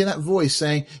you hear that voice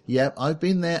saying, yep, I've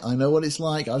been there. I know what it's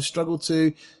like. I've struggled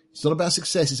too. It's not about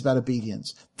success. It's about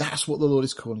obedience. That's what the Lord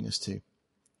is calling us to.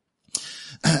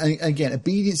 And again,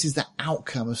 obedience is the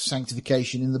outcome of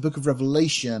sanctification. In the book of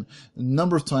Revelation, a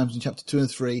number of times in chapter 2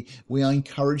 and 3, we are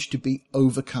encouraged to be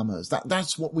overcomers.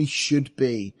 That's what we should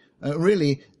be.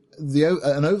 Really,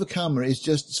 an overcomer is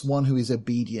just one who is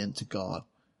obedient to God,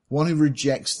 one who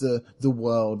rejects the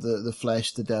world, the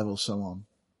flesh, the devil, so on.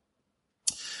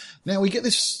 Now, we get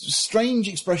this strange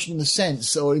expression in the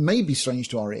sense, or it may be strange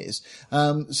to our ears.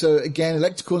 So again,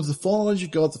 elect according to the foreknowledge of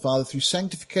God the Father through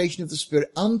sanctification of the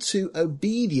Spirit unto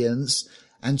obedience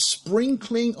and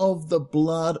sprinkling of the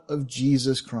blood of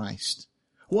Jesus Christ.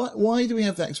 Why do we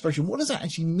have that expression? What does that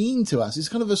actually mean to us? It's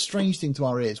kind of a strange thing to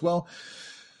our ears. Well,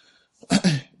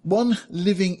 one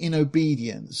living in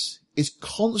obedience is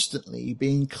constantly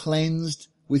being cleansed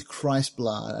with Christ's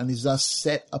blood and is thus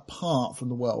set apart from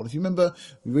the world. If you remember,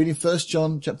 we read in 1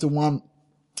 John chapter 1,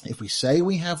 if we say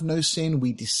we have no sin,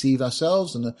 we deceive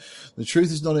ourselves and the truth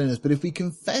is not in us. But if we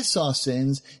confess our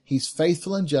sins, he's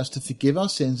faithful and just to forgive our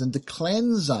sins and to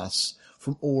cleanse us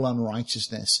from all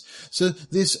unrighteousness. So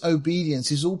this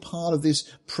obedience is all part of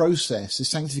this process, this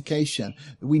sanctification.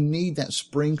 We need that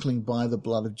sprinkling by the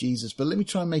blood of Jesus. But let me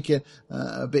try and make it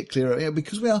a bit clearer.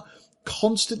 Because we are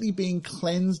constantly being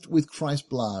cleansed with Christ's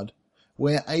blood,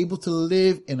 we're able to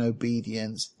live in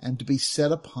obedience and to be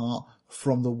set apart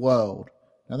from the world.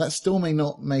 Now that still may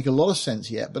not make a lot of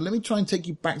sense yet, but let me try and take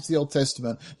you back to the Old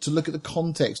Testament to look at the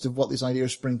context of what this idea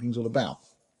of sprinkling is all about.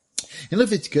 In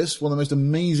Leviticus, one of the most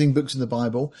amazing books in the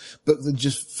Bible, book that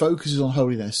just focuses on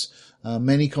holiness,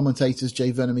 many commentators,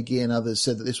 J. Vernon McGee and others,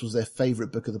 said that this was their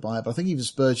favourite book of the Bible. I think even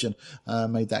Spurgeon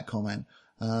made that comment.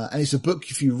 And it's a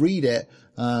book, if you read it,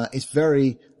 it's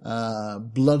very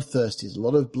bloodthirsty. There's a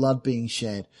lot of blood being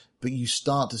shed, but you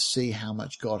start to see how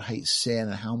much God hates sin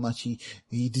and how much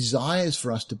he desires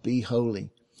for us to be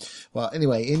holy. Well,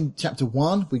 anyway, in chapter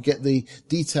 1, we get the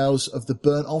details of the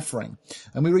burnt offering.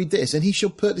 And we read this, and this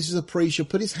is a priest, shall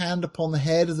put his hand upon the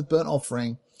head of the burnt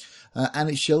offering, and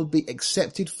it shall be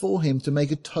accepted for him to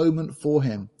make atonement for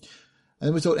him. And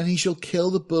then we're told, and he shall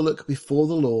kill the bullock before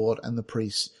the Lord, and the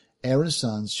priests, Aaron's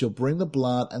sons, shall bring the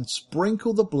blood and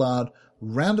sprinkle the blood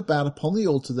round about upon the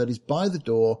altar that is by the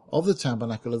door of the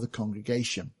tabernacle of the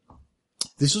congregation.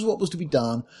 This is what was to be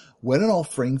done when an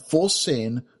offering for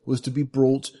sin was to be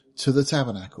brought to the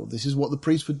tabernacle. This is what the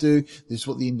priest would do. This is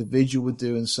what the individual would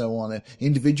do, and so on. The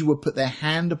individual would put their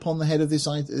hand upon the head of this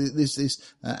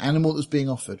animal that was being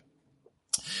offered.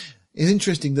 It's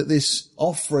interesting that this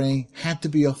offering had to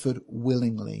be offered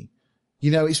willingly. You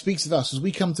know, it speaks of us as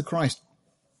we come to Christ.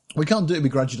 We can't do it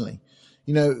begrudgingly.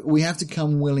 You know, we have to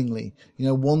come willingly, you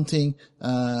know, wanting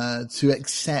to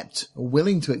accept, or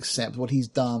willing to accept what he's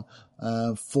done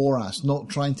for us, not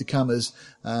trying to come as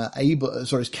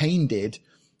Cain did,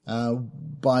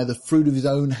 by the fruit of his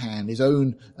own hand, his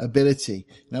own ability.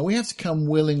 Now, we have to come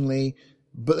willingly,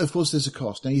 but of course there's a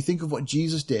cost. Now, you think of what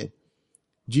Jesus did.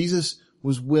 Jesus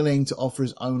was willing to offer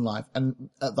his own life, and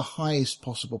at the highest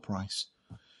possible price.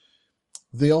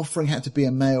 The offering had to be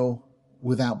a male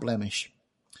without blemish.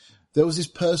 There was this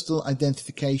personal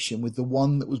identification with the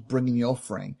one that was bringing the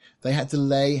offering. They had to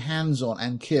lay hands on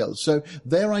and kill. So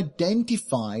they're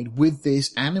identified with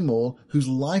this animal whose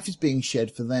life is being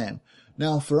shed for them.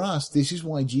 Now, for us, this is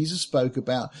why Jesus spoke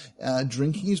about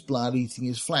drinking his blood, eating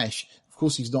his flesh. Of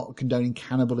course, he's not condoning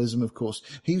cannibalism, of course.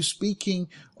 He was speaking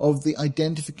of the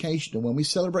identification. And when we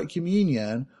celebrate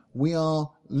communion, we are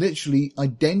literally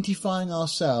identifying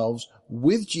ourselves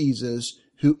with Jesus,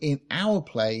 who in our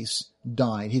place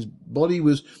died. His body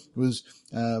was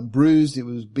bruised, it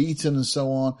was beaten and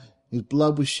so on. His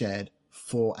blood was shed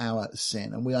for our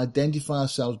sin. And we identify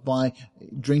ourselves by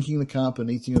drinking the cup and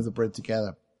eating of the bread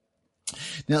together.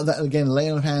 Now that, again,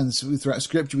 laying on hands throughout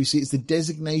scripture, we see it's the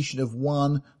designation of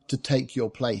one to take your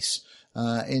place.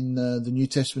 in the New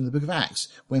Testament, the book of Acts,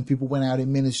 when people went out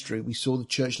in ministry, we saw the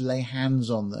church lay hands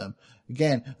on them.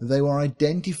 Again, they were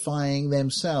identifying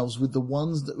themselves with the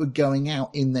ones that were going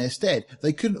out in their stead.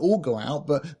 They couldn't all go out,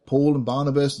 but Paul and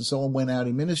Barnabas and so on went out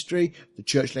in ministry. The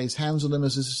church lays hands on them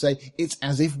as to say, it's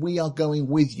as if we are going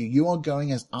with you. You are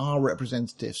going as our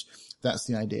representatives. That's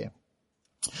the idea.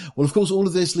 Well, of course, all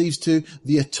of this leads to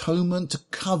the atonement, to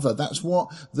cover. That's what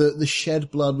the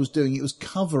shed blood was doing. It was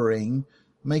covering,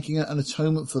 making an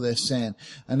atonement for their sin.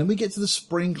 And then we get to the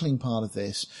sprinkling part of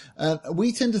this.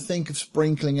 We tend to think of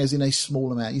sprinkling as in a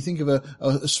small amount. You think of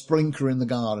a sprinkler in the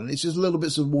garden. It's just little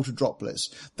bits of water droplets.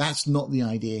 That's not the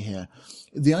idea here.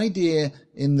 The idea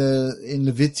in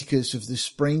Leviticus of the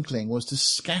sprinkling was to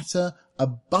scatter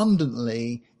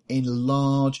abundantly in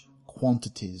large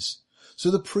quantities. So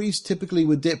the priest typically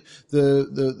would dip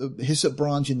the hyssop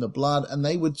branch in the blood, and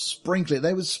they would sprinkle it.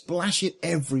 They would splash it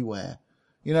everywhere.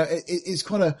 You know, it's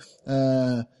quite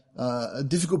a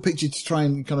difficult picture to try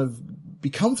and kind of be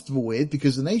comfortable with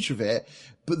because of the nature of it.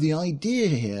 But the idea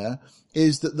here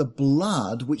is that the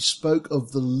blood, which spoke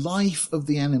of the life of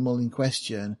the animal in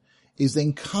question, is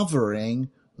then covering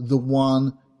the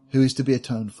one who is to be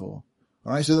atoned for.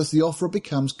 All right. So thus the offerer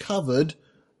becomes covered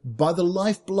by the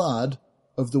life blood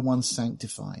of the one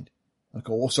sanctified.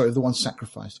 Okay, or sorry, the one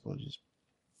sacrificed, apologies.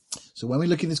 So when we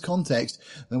look in this context,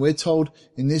 then we're told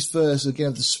in this verse, again,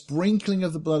 of the sprinkling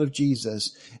of the blood of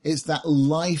Jesus, it's that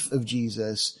life of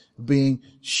Jesus being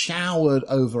showered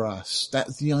over us.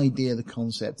 That's the idea, the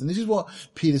concept. And this is what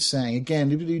Peter's saying.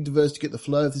 Again, if you read the verse to get the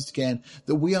flow of this again,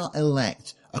 that we are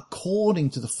elect according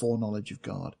to the foreknowledge of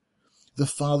God, the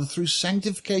Father, through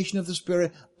sanctification of the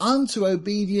Spirit unto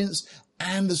obedience,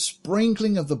 and the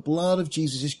sprinkling of the blood of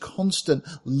Jesus is constant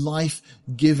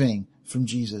life-giving from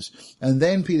Jesus. And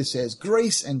then Peter says,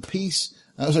 grace unto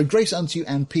you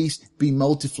and peace be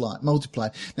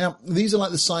multiplied. Now, these are like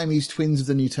the Siamese twins of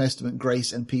the New Testament,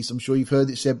 grace and peace. I'm sure you've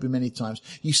heard it said many times.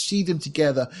 You see them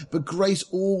together, but grace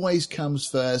always comes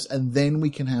first, and then we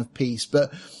can have peace.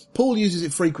 But Paul uses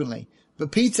it frequently.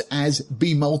 But Peter adds,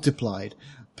 be multiplied.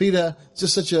 Peter,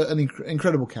 just such an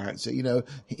incredible character. You know,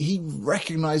 he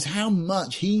recognized how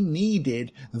much he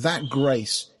needed that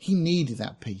grace. He needed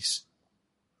that peace.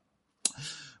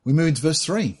 We move into verse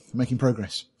 3, making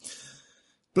progress.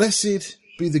 Blessed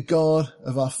be the God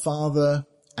of our Father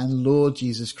and Lord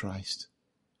Jesus Christ,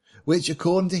 which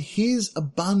according to his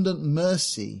abundant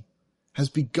mercy has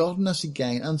begotten us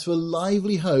again unto a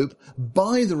lively hope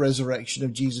by the resurrection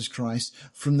of Jesus Christ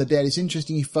from the dead. It's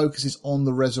interesting he focuses on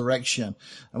the resurrection.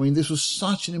 I mean, this was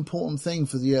such an important thing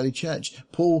for the early church.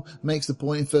 Paul makes the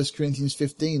point in 1 Corinthians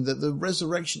 15 that the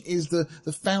resurrection is the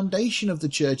foundation of the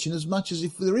church, in as much as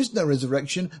if there is no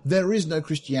resurrection, there is no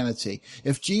Christianity.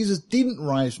 If Jesus didn't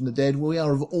rise from the dead, we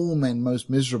are of all men most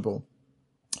miserable.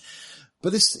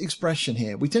 But this expression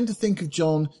here, we tend to think of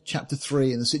John chapter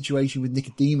 3 and the situation with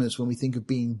Nicodemus when we think of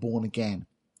being born again.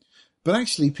 But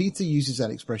actually, Peter uses that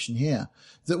expression here,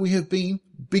 that we have been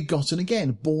begotten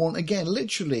again, born again,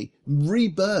 literally,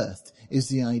 rebirth is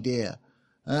the idea.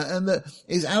 And that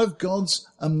is out of God's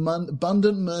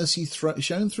abundant mercy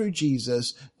shown through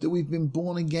Jesus that we've been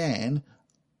born again.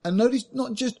 And notice,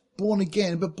 not just born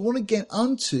again, but born again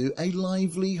unto a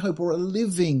lively hope, or a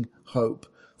living hope.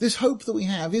 This hope that we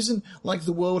have isn't like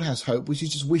the world has hope, which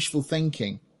is just wishful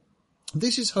thinking.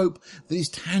 This is hope that is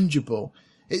tangible.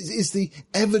 It's the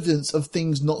evidence of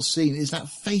things not seen. It's that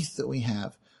faith that we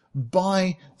have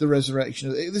by the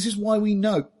resurrection. This is why we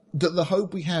know that the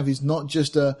hope we have is not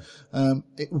just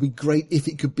it would be great if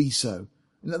it could be so.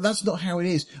 That's not how it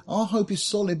is. Our hope is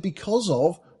solid because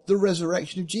of the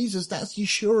resurrection of Jesus. That's the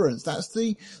assurance. That's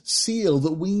the seal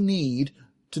that we need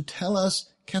to tell us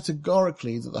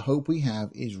categorically that the hope we have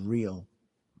is real.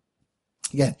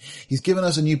 Again, he's given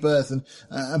us a new birth,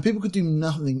 and people could do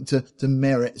nothing to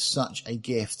merit such a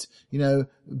gift. You know,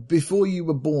 before you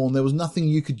were born, there was nothing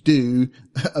you could do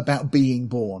about being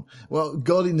born. Well,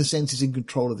 God, in a sense, is in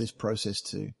control of this process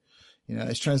too. You know,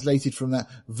 it's translated from that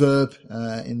verb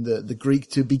in the Greek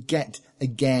to beget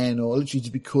again, or literally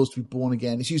to be caused to be born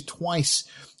again. It's used twice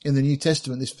in the New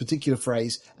Testament, this particular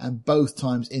phrase, and both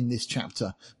times in this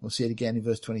chapter. We'll see it again in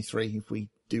verse 23 if we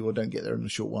do or don't get there in a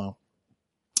short while.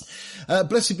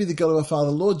 Blessed be the God of our Father,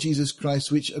 Lord Jesus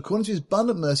Christ, which according to his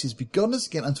abundant mercy has begotten us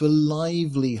again unto a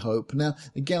lively hope. Now,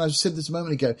 again, I said this a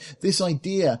moment ago, this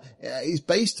idea is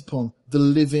based upon the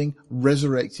living,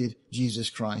 resurrected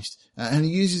Jesus Christ. And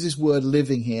he uses this word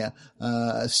living here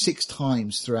 6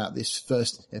 times throughout this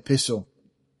first epistle.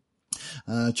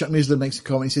 Chuck Missler makes a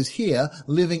comment. He says, here,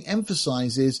 living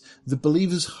emphasizes the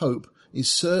believer's hope is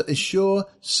sure,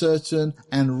 certain,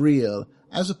 and real,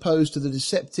 as opposed to the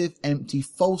deceptive, empty,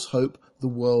 false hope the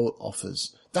world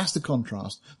offers. That's the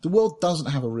contrast. The world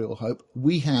doesn't have a real hope.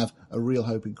 We have a real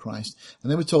hope in Christ.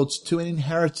 And then we're told to an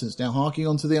inheritance. Now, harking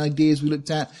on to the ideas we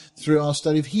looked at through our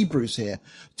study of Hebrews here.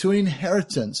 To an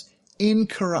inheritance,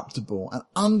 incorruptible and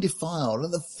undefiled,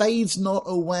 and that fades not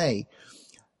away.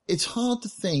 It's hard to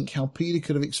think how Peter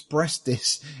could have expressed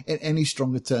this in any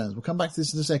stronger terms. We'll come back to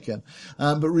this in a second.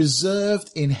 But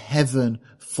reserved in heaven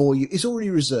for you. It's already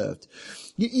reserved.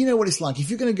 You know what it's like. If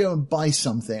you're going to go and buy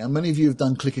something, and many of you have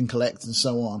done click and collect and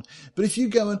so on, but if you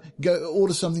go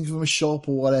order something from a shop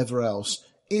or whatever else,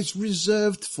 it's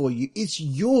reserved for you. It's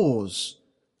yours.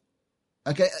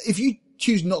 Okay. If you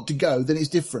choose not to go, then it's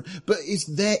different, but it's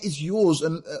there. It's yours.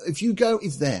 And if you go,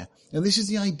 it's there. And this is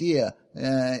the idea,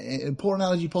 poor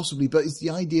analogy possibly, but it's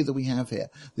the idea that we have here.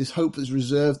 This hope is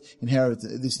reserved,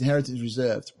 this inheritance is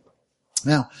reserved.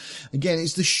 Now, again,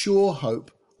 it's the sure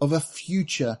hope of a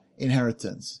future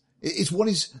inheritance. It's what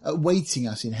is awaiting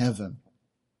us in heaven.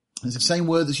 It's the same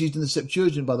word that's used in the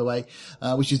Septuagint, by the way,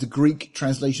 which is the Greek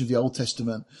translation of the Old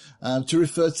Testament, to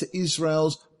refer to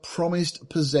Israel's promised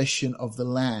possession of the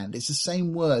land. It's the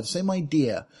same word, same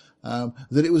idea,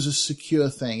 that it was a secure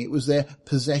thing. It was their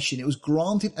possession. It was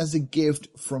granted as a gift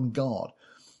from God.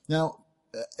 Now,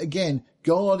 again,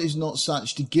 God is not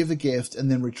such to give a gift and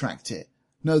then retract it.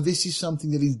 No, this is something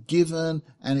that is given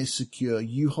and is secure.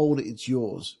 You hold it, it's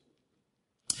yours.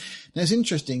 Now, it's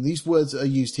interesting. These words that are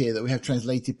used here that we have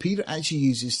translated, Peter actually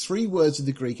uses 3 words in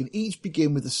the Greek, and each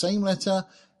begin with the same letter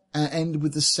and end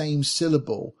with the same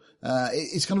syllable.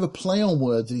 It's kind of a play on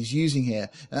words that he's using here,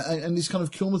 and this kind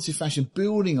of cumulative fashion,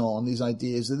 building on these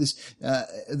ideas that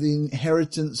the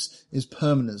inheritance is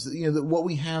permanence, that, that what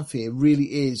we have here really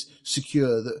is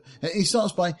secure. That he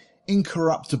starts by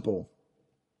incorruptible.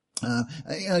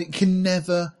 It can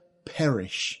never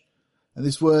perish. And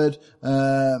this word,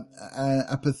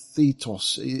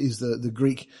 apathetos is the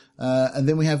Greek. And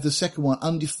then we have the second one,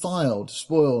 undefiled,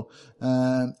 spoil,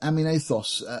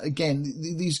 aminethos. Again,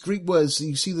 these Greek words,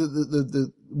 you see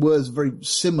the words are very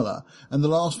similar. And the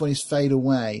last one is fade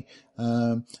away,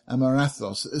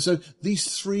 amarathos. So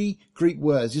these 3 Greek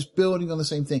words, just building on the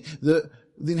same thing, the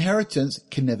inheritance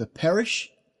can never perish.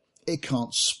 It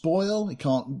can't spoil. It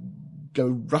can't go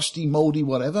rusty, moldy,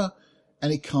 whatever.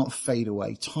 And it can't fade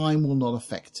away. Time will not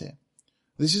affect it.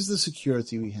 This is the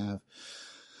security we have.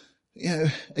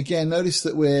 Again, notice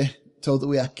that we're told that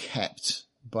we are kept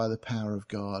by the power of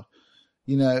God.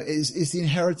 It's the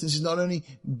inheritance is not only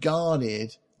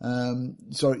guarded,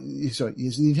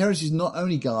 the inheritance is not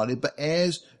only guarded, but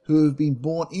heirs who have been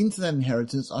born into that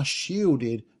inheritance are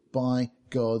shielded by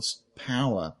God's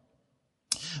power.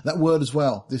 That word as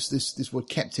well, this word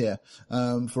kept here,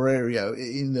 for aereo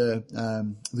in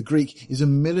the Greek is a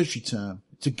military term,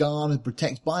 to guard and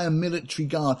protect by a military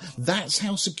guard. That's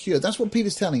how secure. That's what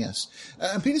Peter's telling us.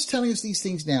 And Peter's telling us these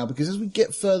things now because as we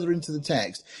get further into the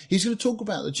text, he's going to talk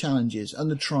about the challenges and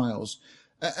the trials.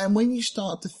 And when you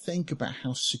start to think about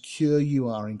how secure you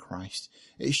are in Christ,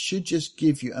 it should just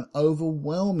give you an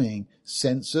overwhelming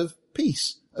sense of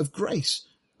peace, of grace,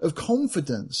 of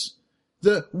confidence.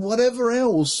 That whatever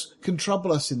else can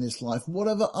trouble us in this life,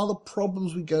 whatever other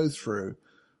problems we go through,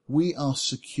 we are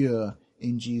secure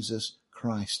in Jesus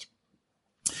Christ.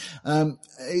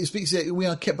 It speaks that we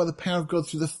are kept by the power of God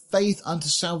through the faith unto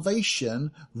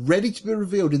salvation, ready to be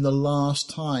revealed in the last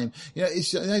time.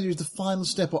 It's the final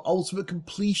step or ultimate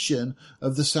completion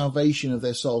of the salvation of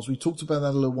their souls. We talked about that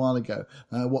a little while ago,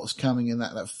 what's coming in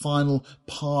that final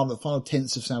part, the final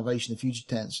tense of salvation, the future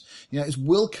tense. It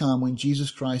will come when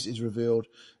Jesus Christ is revealed,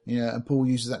 and Paul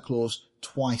uses that clause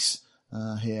twice,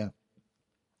 here.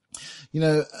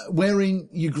 Wherein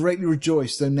you greatly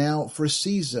rejoice, though now for a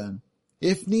season,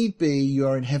 if need be, you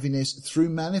are in heaviness through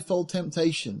manifold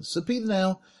temptations. So Peter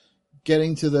now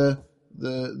getting to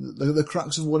the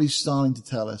crux of what he's starting to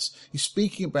tell us. He's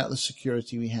speaking about the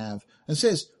security we have and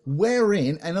says,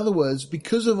 wherein, in other words,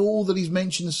 because of all that he's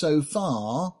mentioned so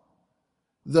far,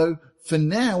 though for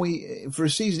now, for a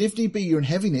season, if need be, you're in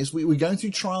heaviness, we're going through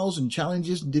trials and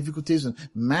challenges and difficulties and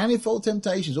manifold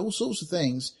temptations, all sorts of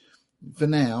things. For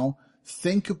now,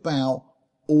 think about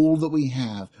all that we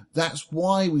have. That's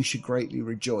why we should greatly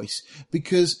rejoice,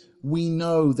 because we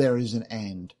know there is an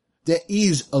end. There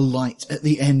is a light at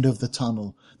the end of the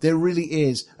tunnel. There really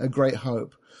is a great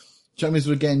hope. Chuck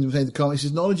Missler again in the comments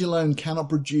says, knowledge alone cannot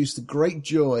produce the great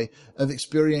joy of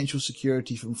experiential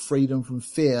security from freedom from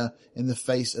fear in the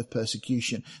face of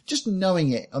persecution. Just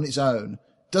knowing it on its own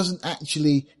doesn't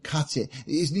actually cut it.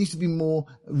 It needs to be more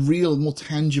real, more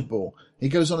tangible. He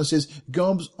goes on and says,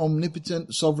 God's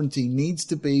omnipotent sovereignty needs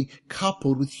to be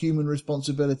coupled with human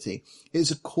responsibility.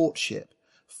 It's a courtship.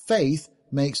 Faith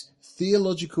makes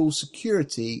theological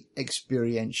security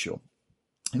experiential.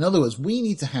 In other words, we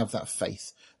need to have that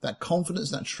faith, that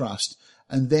confidence, that trust,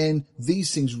 and then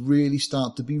these things really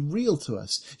start to be real to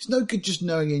us. It's no good just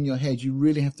knowing in your head. You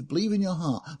really have to believe in your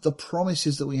heart the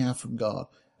promises that we have from God.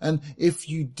 And if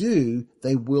you do,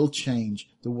 they will change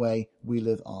the way we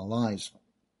live our lives.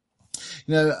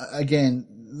 Again,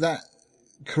 that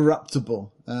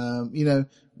corruptible,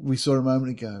 we saw a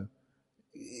moment ago.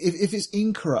 If it's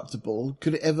incorruptible,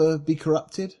 could it ever be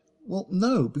corrupted? Well,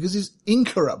 no, because it's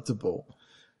incorruptible.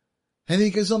 And he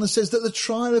goes on and says that the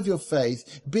trial of your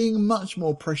faith, being much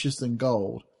more precious than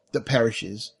gold that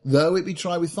perishes, though it be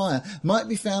tried with fire, might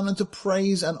be found unto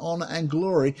praise and honour and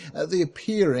glory at the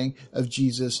appearing of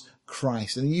Jesus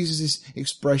Christ. And he uses this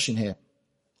expression here.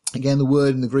 Again, the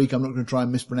word in the Greek, I'm not going to try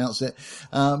and mispronounce it,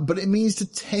 but it means to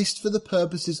test for the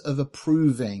purposes of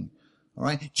approving. All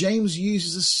right. James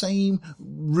uses the same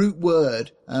root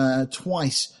word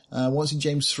twice, once in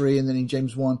James 3 and then in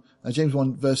James 1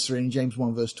 verse 3 and in James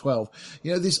 1 verse 12.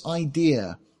 This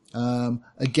idea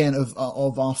again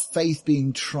of our faith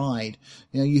being tried.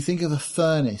 You think of a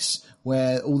furnace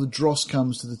where all the dross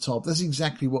comes to the top. That's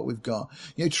exactly what we've got.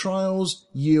 Trials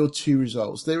yield two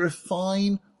results. They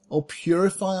refine or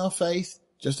purify our faith,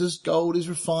 just as gold is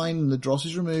refined and the dross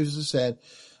is removed, as I said.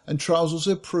 And trials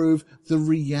also prove the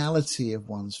reality of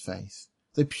one's faith.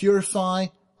 They purify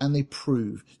and they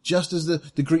prove, just as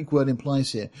the Greek word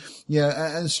implies here.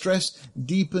 And stress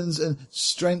deepens and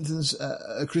strengthens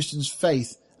a Christian's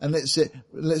faith and lets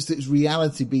its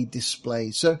reality be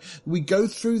displayed. So we go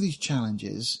through these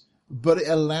challenges, but it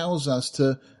allows us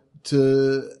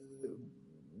to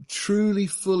truly,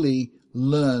 fully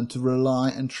learn to rely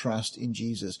and trust in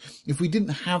Jesus. If we didn't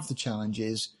have the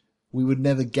challenges, we would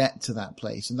never get to that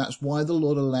place. And that's why the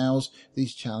Lord allows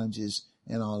these challenges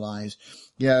in our lives.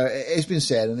 It's been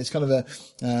said, and it's kind of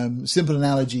a simple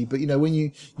analogy, but when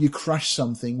you crush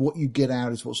something, what you get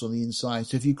out is what's on the inside.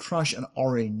 So if you crush an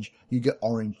orange, you get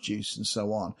orange juice and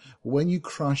so on. When you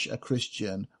crush a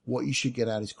Christian, what you should get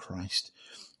out is Christ.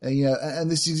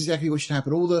 And this is exactly what should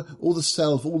happen. All the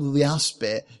self, all of the us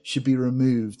bit should be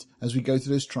removed as we go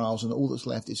through those trials, and all that's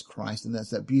left is Christ. And that's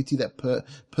that beauty, that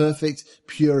perfect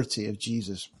purity of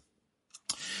Jesus.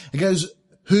 It goes,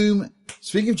 whom,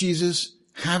 speaking of Jesus,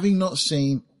 having not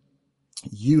seen,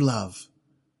 you love.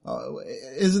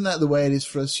 Isn't that the way it is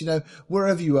for us?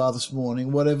 Wherever you are this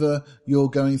morning, whatever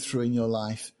you're going through in your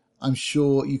life, I'm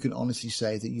sure you can honestly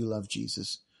say that you love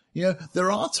Jesus.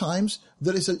 There are times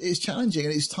that it's challenging,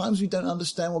 and it's times we don't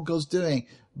understand what God's doing.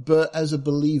 But as a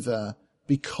believer,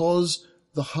 because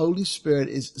the Holy Spirit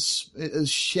has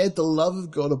shed the love of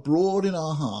God abroad in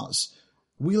our hearts,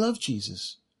 we love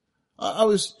Jesus. I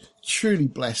was truly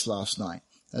blessed last night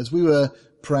as we were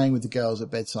praying with the girls at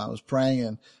bedtime. I was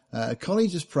praying, and Connie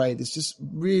just prayed this just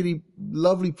really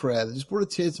lovely prayer that just brought a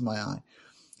tear to my eye.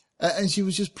 And she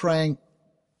was just praying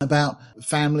about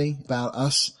family, about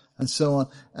us, and so on,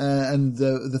 and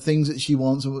the things that she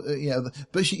wants,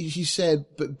 but she said,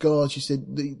 but God, she said,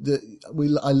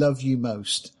 I love you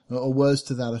most, or words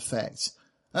to that effect.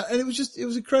 And it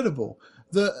was incredible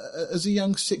that as a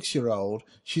young 6-year-old,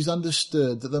 she's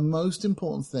understood that the most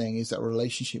important thing is that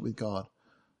relationship with God.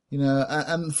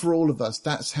 And for all of us,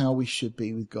 that's how we should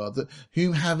be with God, that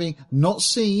whom having not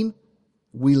seen,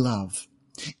 we love.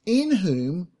 In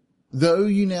whom, though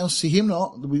you now see him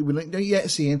not, we don't yet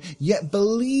see him, yet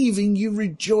believing you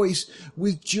rejoice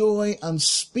with joy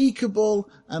unspeakable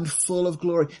and full of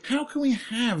glory. How can we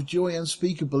have joy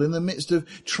unspeakable in the midst of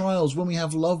trials, when we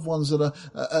have loved ones that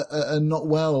are not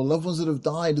well, or loved ones that have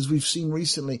died, as we've seen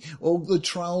recently, or the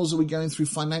trials that we're going through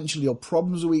financially, or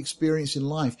problems that we experience in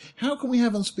life? How can we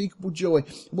have unspeakable joy?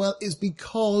 Well, it's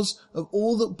because of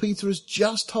all that Peter has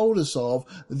just told us of,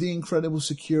 the incredible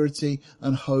security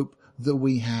and hope that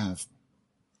we have.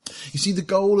 You see, the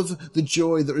goal of the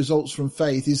joy that results from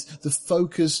faith is the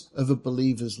focus of a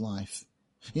believer's life.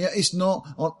 It's not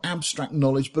on abstract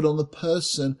knowledge, but on the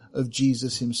person of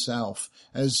Jesus himself.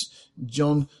 As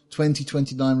John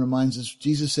 20:29 reminds us,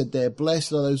 Jesus said there,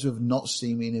 blessed are those who have not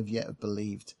seen me and have yet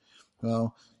believed.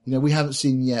 Well, we haven't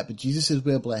seen him yet, but Jesus says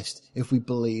we're blessed if we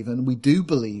believe, and we do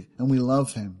believe, and we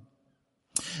love him.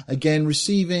 Again,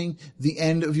 receiving the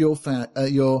end of your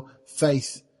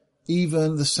faith,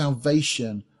 even the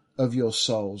salvation of your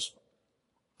souls.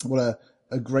 What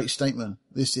a great statement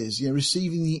this is.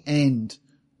 Receiving the end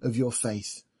of your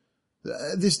faith.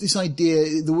 This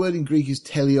idea, the word in Greek is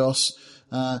teleos.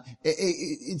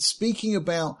 It's speaking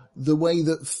about the way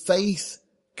that faith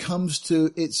comes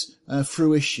to its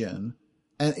fruition,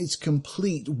 and it's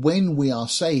complete when we are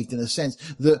saved, in a sense.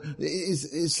 That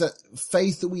it's that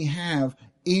faith that we have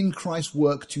in Christ's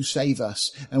work to save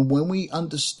us. And when we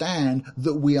understand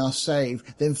that we are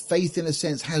saved, then faith in a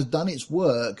sense has done its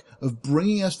work of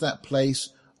bringing us to that place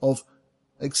of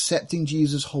accepting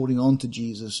Jesus, holding on to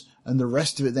Jesus. And the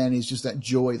rest of it then is just that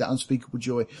joy, that unspeakable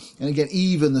joy. And again,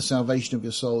 even the salvation of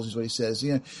your souls is what he says.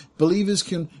 Believers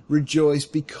can rejoice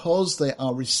because they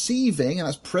are receiving, and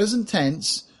that's present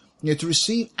tense, to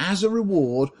receive as a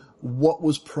reward what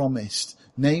was promised,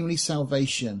 namely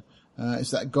salvation.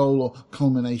 It's that goal or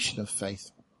culmination of faith.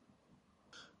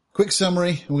 Quick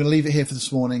summary, we're going to leave it here for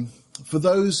this morning. For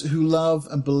those who love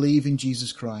and believe in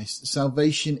Jesus Christ,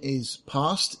 salvation is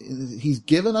past. He's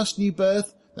given us new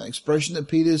birth, that expression that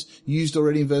Peter's used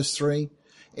already in verse 3.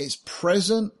 It's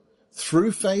present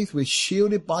through faith. We're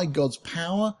shielded by God's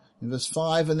power in verse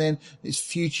 5. And then it's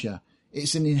future.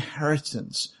 It's an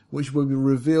inheritance which will be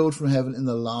revealed from heaven in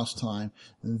the last time.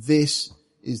 And this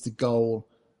is the goal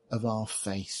of our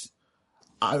faith.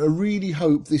 I really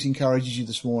hope this encourages you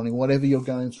this morning, whatever you're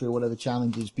going through, whatever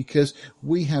challenges, because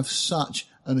we have such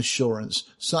an assurance,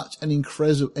 such an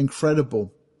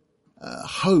incredible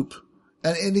hope,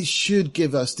 and it should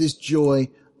give us this joy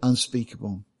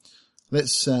unspeakable.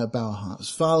 Let's bow our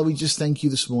hearts. Father, we just thank you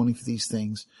this morning for these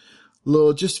things.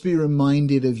 Lord, just to be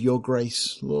reminded of your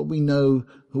grace. Lord, we know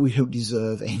that we don't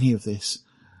deserve any of this,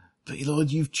 but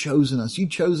Lord, you've chosen us. You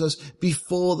chose us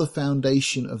before the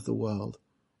foundation of the world.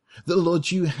 That,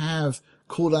 Lord, you have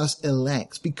called us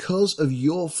elect because of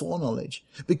your foreknowledge,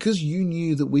 because you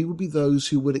knew that we would be those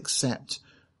who would accept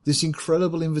this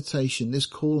incredible invitation, this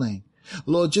calling.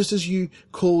 Lord, just as you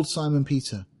called Simon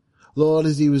Peter, Lord,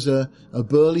 as he was a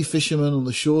burly fisherman on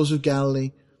the shores of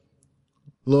Galilee,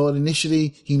 Lord,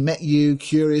 initially he met you,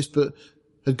 curious, but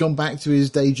had gone back to his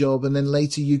day job, and then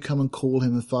later you come and call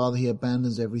him, and Father, he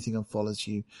abandons everything and follows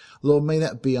you. Lord, may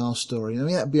that be our story, and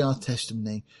may that be our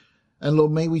testimony. And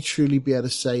Lord, may we truly be able to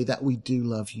say that we do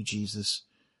love you, Jesus,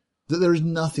 that there is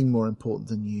nothing more important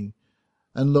than you.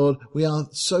 And Lord, we are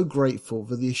so grateful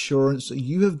for the assurance that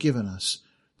you have given us,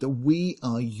 that we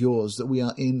are yours, that we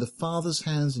are in the Father's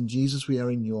hands, and Jesus, we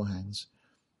are in your hands.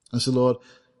 And so, Lord,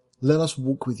 let us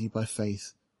walk with you by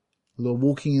faith. Lord,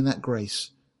 walking in that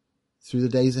grace through the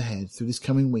days ahead, through this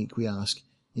coming week, we ask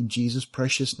in Jesus'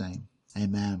 precious name.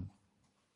 Amen.